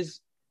positive is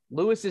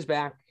Lewis is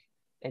back,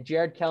 and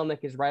Jared Kelenic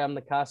is right on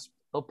the cusp.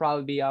 He'll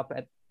probably be up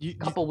at a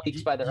couple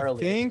weeks by the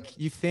earliest.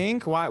 You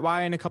think?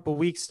 Why in a couple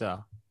weeks,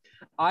 though?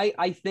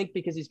 I think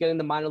because he's getting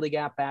the minor league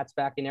at-bats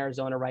back in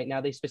Arizona right now.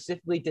 They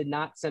specifically did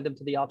not send him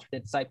to the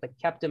alternate site, but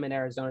kept him in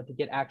Arizona to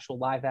get actual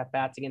live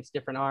at-bats against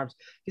different arms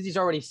because he's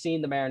already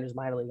seen the Mariners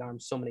minor league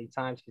arms so many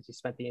times because he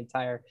spent the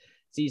entire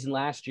season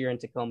last year in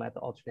Tacoma at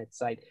the alternate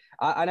site.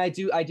 And I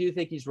do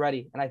think he's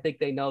ready, and I think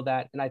they know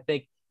that. And I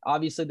think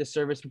obviously the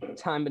service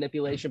time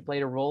manipulation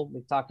played a role.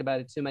 We've talked about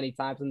it too many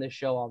times on this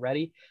show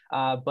already,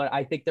 but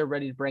I think they're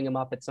ready to bring him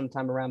up at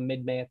sometime around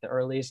mid-May at the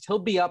earliest. He'll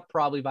be up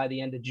probably by the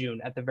end of June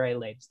at the very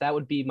latest. That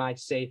would be my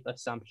safe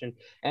assumption.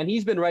 And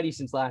he's been ready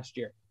since last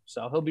year,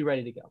 so he'll be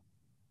ready to go.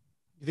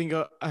 You think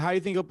how do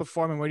you think he'll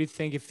perform, and where do you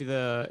think if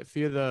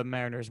you're the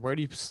Mariners, where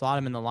do you slot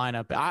him in the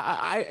lineup?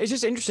 It's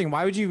just interesting.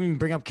 Why would you even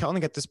bring up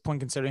Kelenic at this point,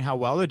 considering how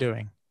well they're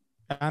doing?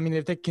 I mean,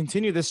 if they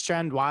continue this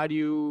trend, why do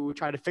you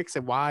try to fix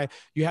it? Why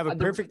you have a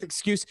perfect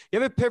excuse? You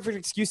have a perfect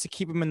excuse to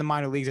keep him in the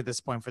minor leagues at this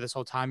point for this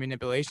whole time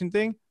manipulation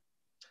thing.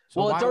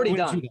 So well, it's already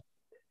done.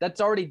 That's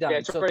already done. Yeah,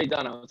 it's already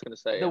done. I was going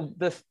to say.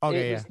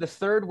 The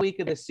third week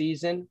of the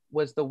season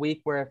was the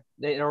week where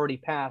it already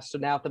passed. So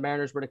now if the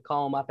Mariners were to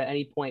call him up at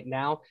any point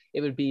now,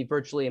 it would be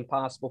virtually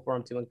impossible for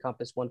him to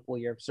encompass 1 full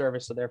year of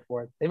service. So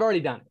therefore, they've already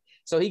done it.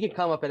 So he could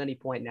come up at any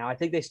point now. I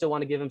think they still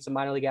want to give him some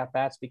minor league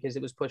at-bats because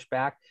it was pushed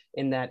back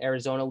in that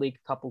Arizona league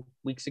a couple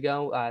weeks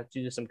ago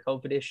due to some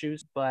COVID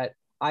issues. But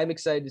I'm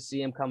excited to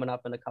see him coming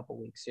up in a couple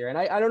weeks here. And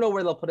I don't know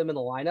where they'll put him in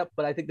the lineup,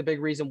 but I think the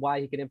big reason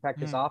why he can impact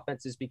this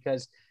offense is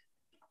because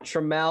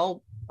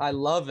Trammell, I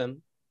love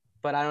him,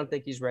 but I don't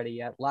think he's ready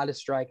yet. A lot of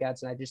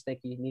strikeouts, and I just think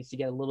he needs to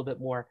get a little bit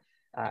more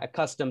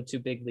accustomed to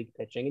big league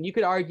pitching. And you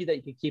could argue that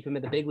you could keep him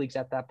in the big leagues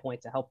at that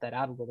point to help that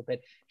out a little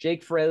bit.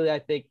 Jake Fraley, I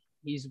think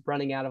he's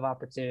running out of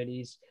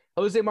opportunities.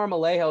 Jose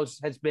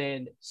Marmolejo has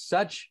been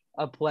such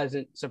a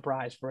pleasant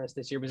surprise for us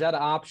this year. Was out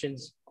of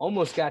options,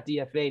 almost got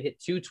DFA'd, hit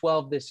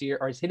 212 this year,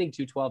 or is hitting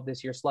 212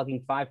 this year,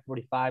 slugging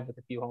 545 with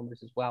a few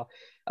homers as well.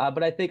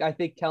 But I think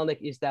Kelenic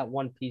is that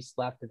one piece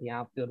left in the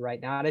outfield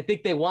right now. And I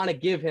think they want to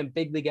give him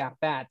big league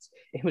at-bats.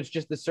 It was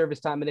just the service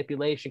time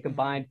manipulation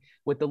combined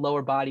with the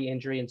lower body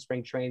injury in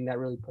spring training that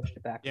really pushed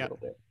it back a little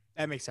bit.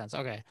 That makes sense.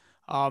 Okay.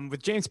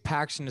 With James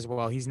Paxton as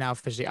well, he's now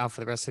officially out for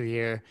the rest of the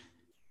year.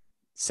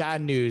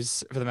 Sad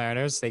news for the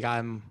Mariners. They got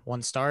him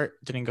one start,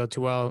 didn't go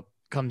too well,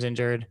 comes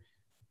injured.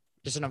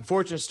 Just an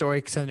unfortunate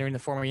story considering the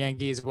former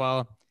Yankee as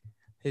well.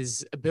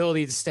 His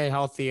ability to stay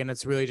healthy, and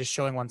it's really just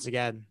showing once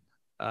again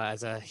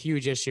as a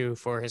huge issue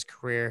for his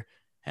career.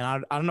 And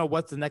I don't know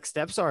what the next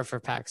steps are for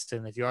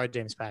Paxton if you are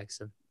James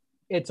Paxton.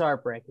 It's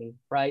heartbreaking,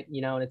 right?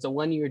 And it's a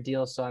 1-year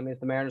deal. So, I mean, if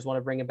the Mariners want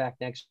to bring him back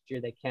next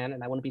year, they can.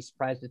 And I wouldn't be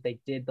surprised if they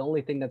did. The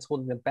only thing that's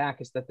holding them back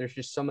is that there's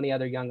just so many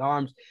other young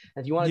arms.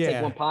 If you want to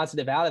take one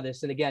positive out of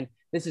this, and again,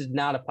 this is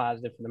not a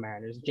positive for the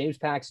Mariners. James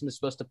Paxton is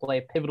supposed to play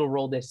a pivotal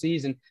role this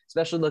season,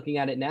 especially looking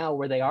at it now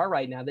where they are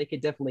right now. They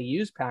could definitely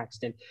use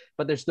Paxton,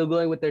 but they're still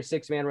going with their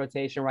 6-man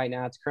rotation right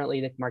now. It's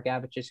currently Nick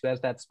Margevicius who has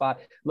that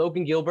spot.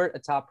 Logan Gilbert, a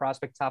top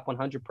prospect, top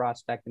 100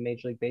 prospect in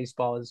Major League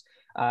Baseball, is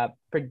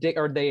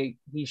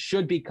he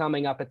should be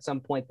coming up at some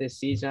point this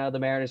season. I know the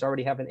Mariners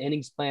already have an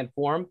innings plan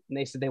for him, and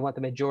they said they want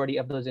the majority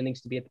of those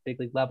innings to be at the big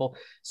league level.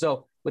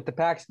 So with the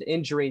Paxton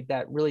injury,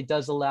 that really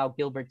does allow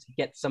Gilbert to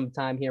get some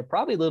time here,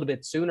 probably a little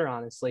bit sooner,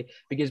 honestly,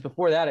 because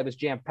before that it was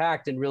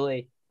jam-packed, and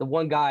really the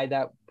one guy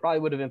that probably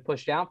would have been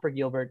pushed out for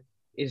Gilbert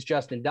is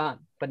Justin Dunn.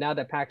 But now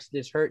that Paxton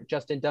is hurt,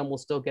 Justin Dunn will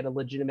still get a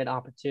legitimate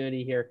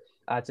opportunity here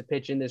to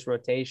pitch in this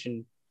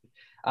rotation.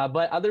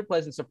 But other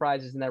pleasant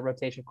surprises in that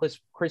rotation,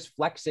 Chris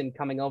Flexen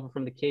coming over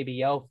from the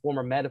KBO,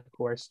 former Met, of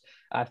course,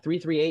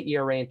 3.38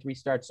 ERA in 3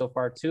 starts so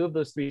far. 2 of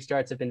those 3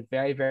 starts have been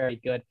very, very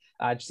good.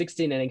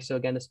 16 innings, so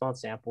again, a small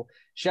sample.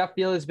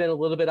 Sheffield has been a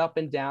little bit up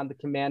and down. The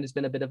command has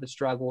been a bit of a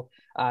struggle.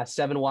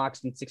 7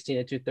 walks and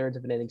 16 2/3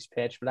 of an innings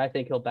pitch, but I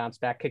think he'll bounce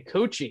back.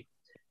 Kikuchi,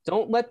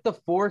 don't let the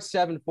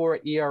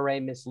 4.74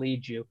 ERA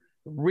mislead you.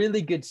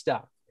 Really good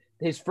stuff.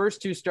 His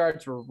first 2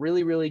 starts were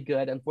really, really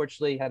good.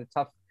 Unfortunately, he had a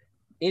tough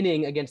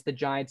inning against the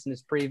Giants in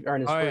his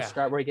first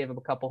start where he gave up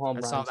a couple home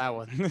runs. I saw that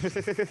one.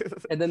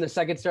 And then the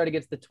second start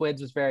against the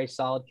Twins was very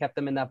solid, kept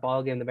them in that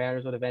ball game. The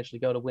Mariners would eventually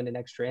go to win in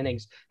extra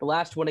innings. The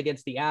last one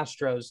against the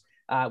Astros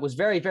was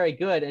very, very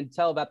good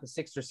until about the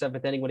 6th or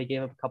 7th inning when he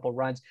gave up a couple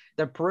runs.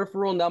 The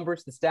peripheral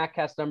numbers, the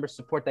StatCast numbers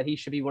support that he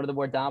should be one of the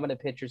more dominant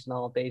pitchers in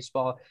all of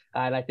baseball.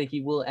 And I think he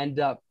will end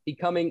up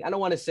becoming, I don't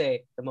want to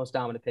say the most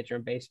dominant pitcher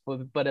in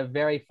baseball, but a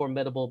very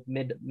formidable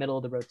middle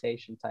of the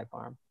rotation type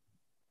arm.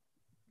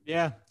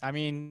 Yeah, I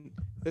mean,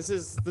 this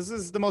is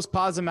the most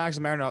positive Max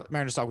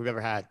Mariners talk we've ever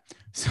had.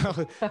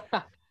 So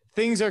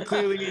things are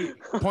clearly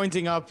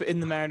pointing up in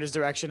the Mariners'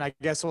 direction. I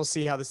guess we'll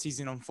see how the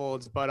season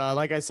unfolds. But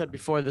like I said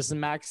before, this is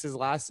Max's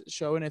last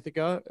show in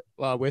Ithaca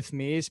with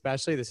me,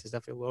 especially. This is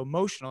definitely a little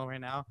emotional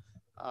right now.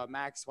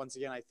 Max, once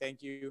again, I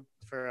thank you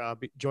for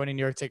joining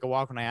New York Take a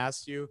Walk when I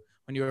asked you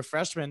when you were a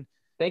freshman.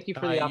 Thank you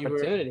for the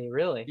opportunity,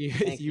 really.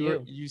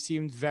 You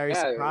seemed very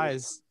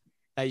surprised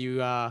that you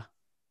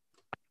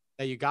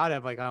got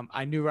it. Like,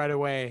 I knew right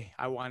away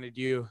I wanted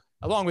you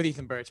along with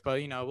Ethan Berch,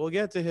 but we'll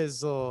get to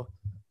his little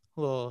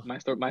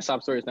my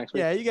sob stories next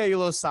week. Yeah, you get your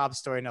little sob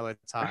story another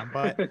time.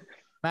 But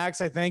Max,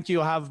 I thank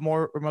you. I'll have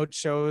more remote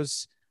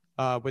shows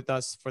with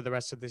us for the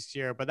rest of this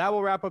year. But that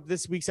will wrap up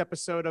this week's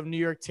episode of New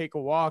York Take a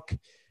Walk.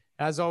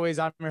 As always,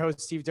 I'm your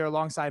host, Steve Durr,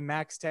 alongside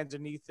Max Tanzer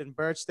and Ethan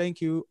Berch.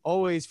 Thank you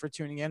always for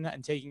tuning in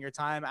and taking your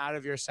time out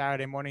of your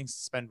Saturday mornings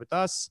to spend with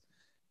us.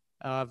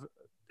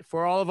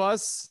 For all of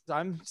us,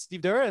 I'm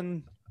Steve Durr,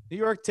 and New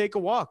York Take a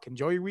Walk.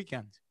 Enjoy your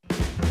weekend.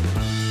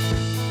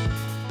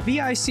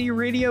 VIC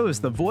Radio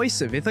is the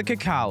voice of Ithaca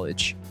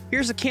College.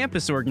 Here's a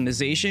campus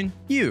organization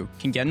you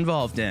can get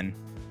involved in.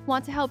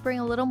 Want to help bring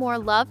a little more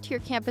love to your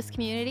campus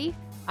community?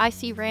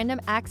 IC Random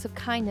Acts of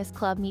Kindness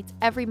Club meets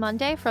every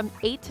Monday from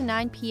 8 to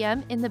 9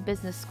 p.m. in the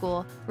Business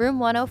School, Room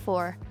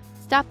 104.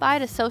 Stop by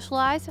to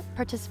socialize,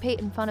 participate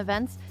in fun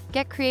events,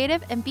 get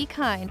creative, and be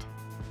kind.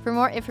 For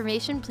more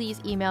information,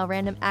 please email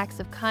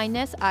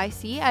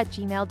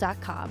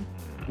randomactsofkindnessic@gmail.com.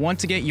 Want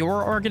to get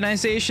your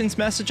organization's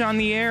message on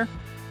the air?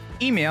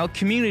 Email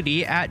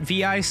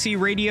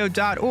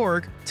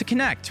community@vicradio.org to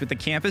connect with the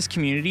Campus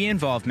Community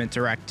Involvement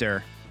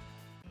Director.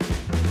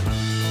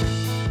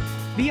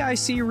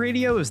 VIC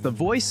Radio is the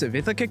voice of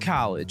Ithaca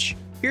College.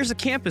 Here's a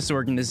campus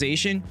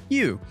organization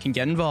you can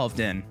get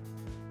involved in.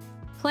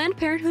 Planned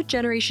Parenthood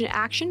Generation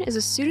Action is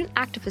a student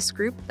activist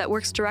group that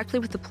works directly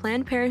with the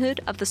Planned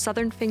Parenthood of the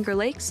Southern Finger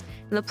Lakes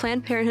and the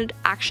Planned Parenthood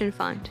Action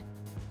Fund.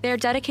 They are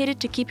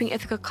dedicated to keeping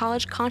Ithaca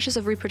College conscious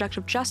of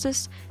reproductive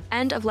justice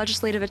and of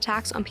legislative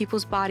attacks on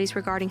people's bodies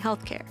regarding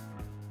healthcare.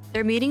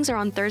 Their meetings are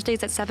on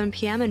Thursdays at 7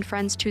 p.m. in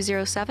Friends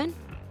 207.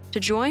 To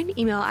join,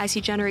 email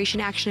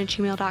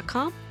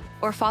icgenerationaction@gmail.com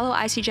or follow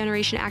IC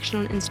Generation Action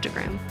on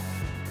Instagram.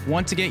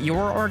 Want to get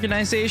your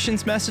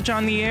organization's message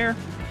on the air?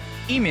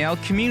 Email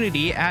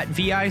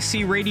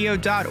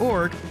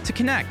community@vicradio.org to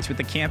connect with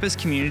the Campus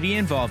Community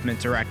Involvement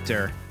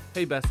Director.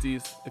 Hey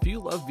besties, if you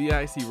love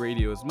VIC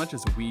Radio as much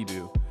as we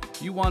do,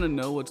 you want to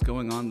know what's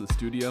going on in the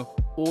studio,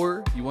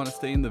 or you want to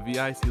stay in the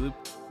VIC loop,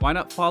 why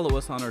not follow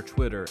us on our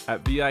Twitter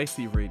at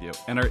VIC Radio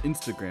and our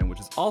Instagram, which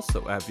is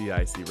also at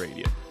VIC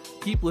Radio.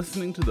 Keep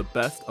listening to the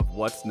best of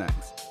What's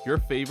Next, your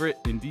favorite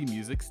indie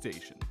music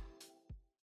station.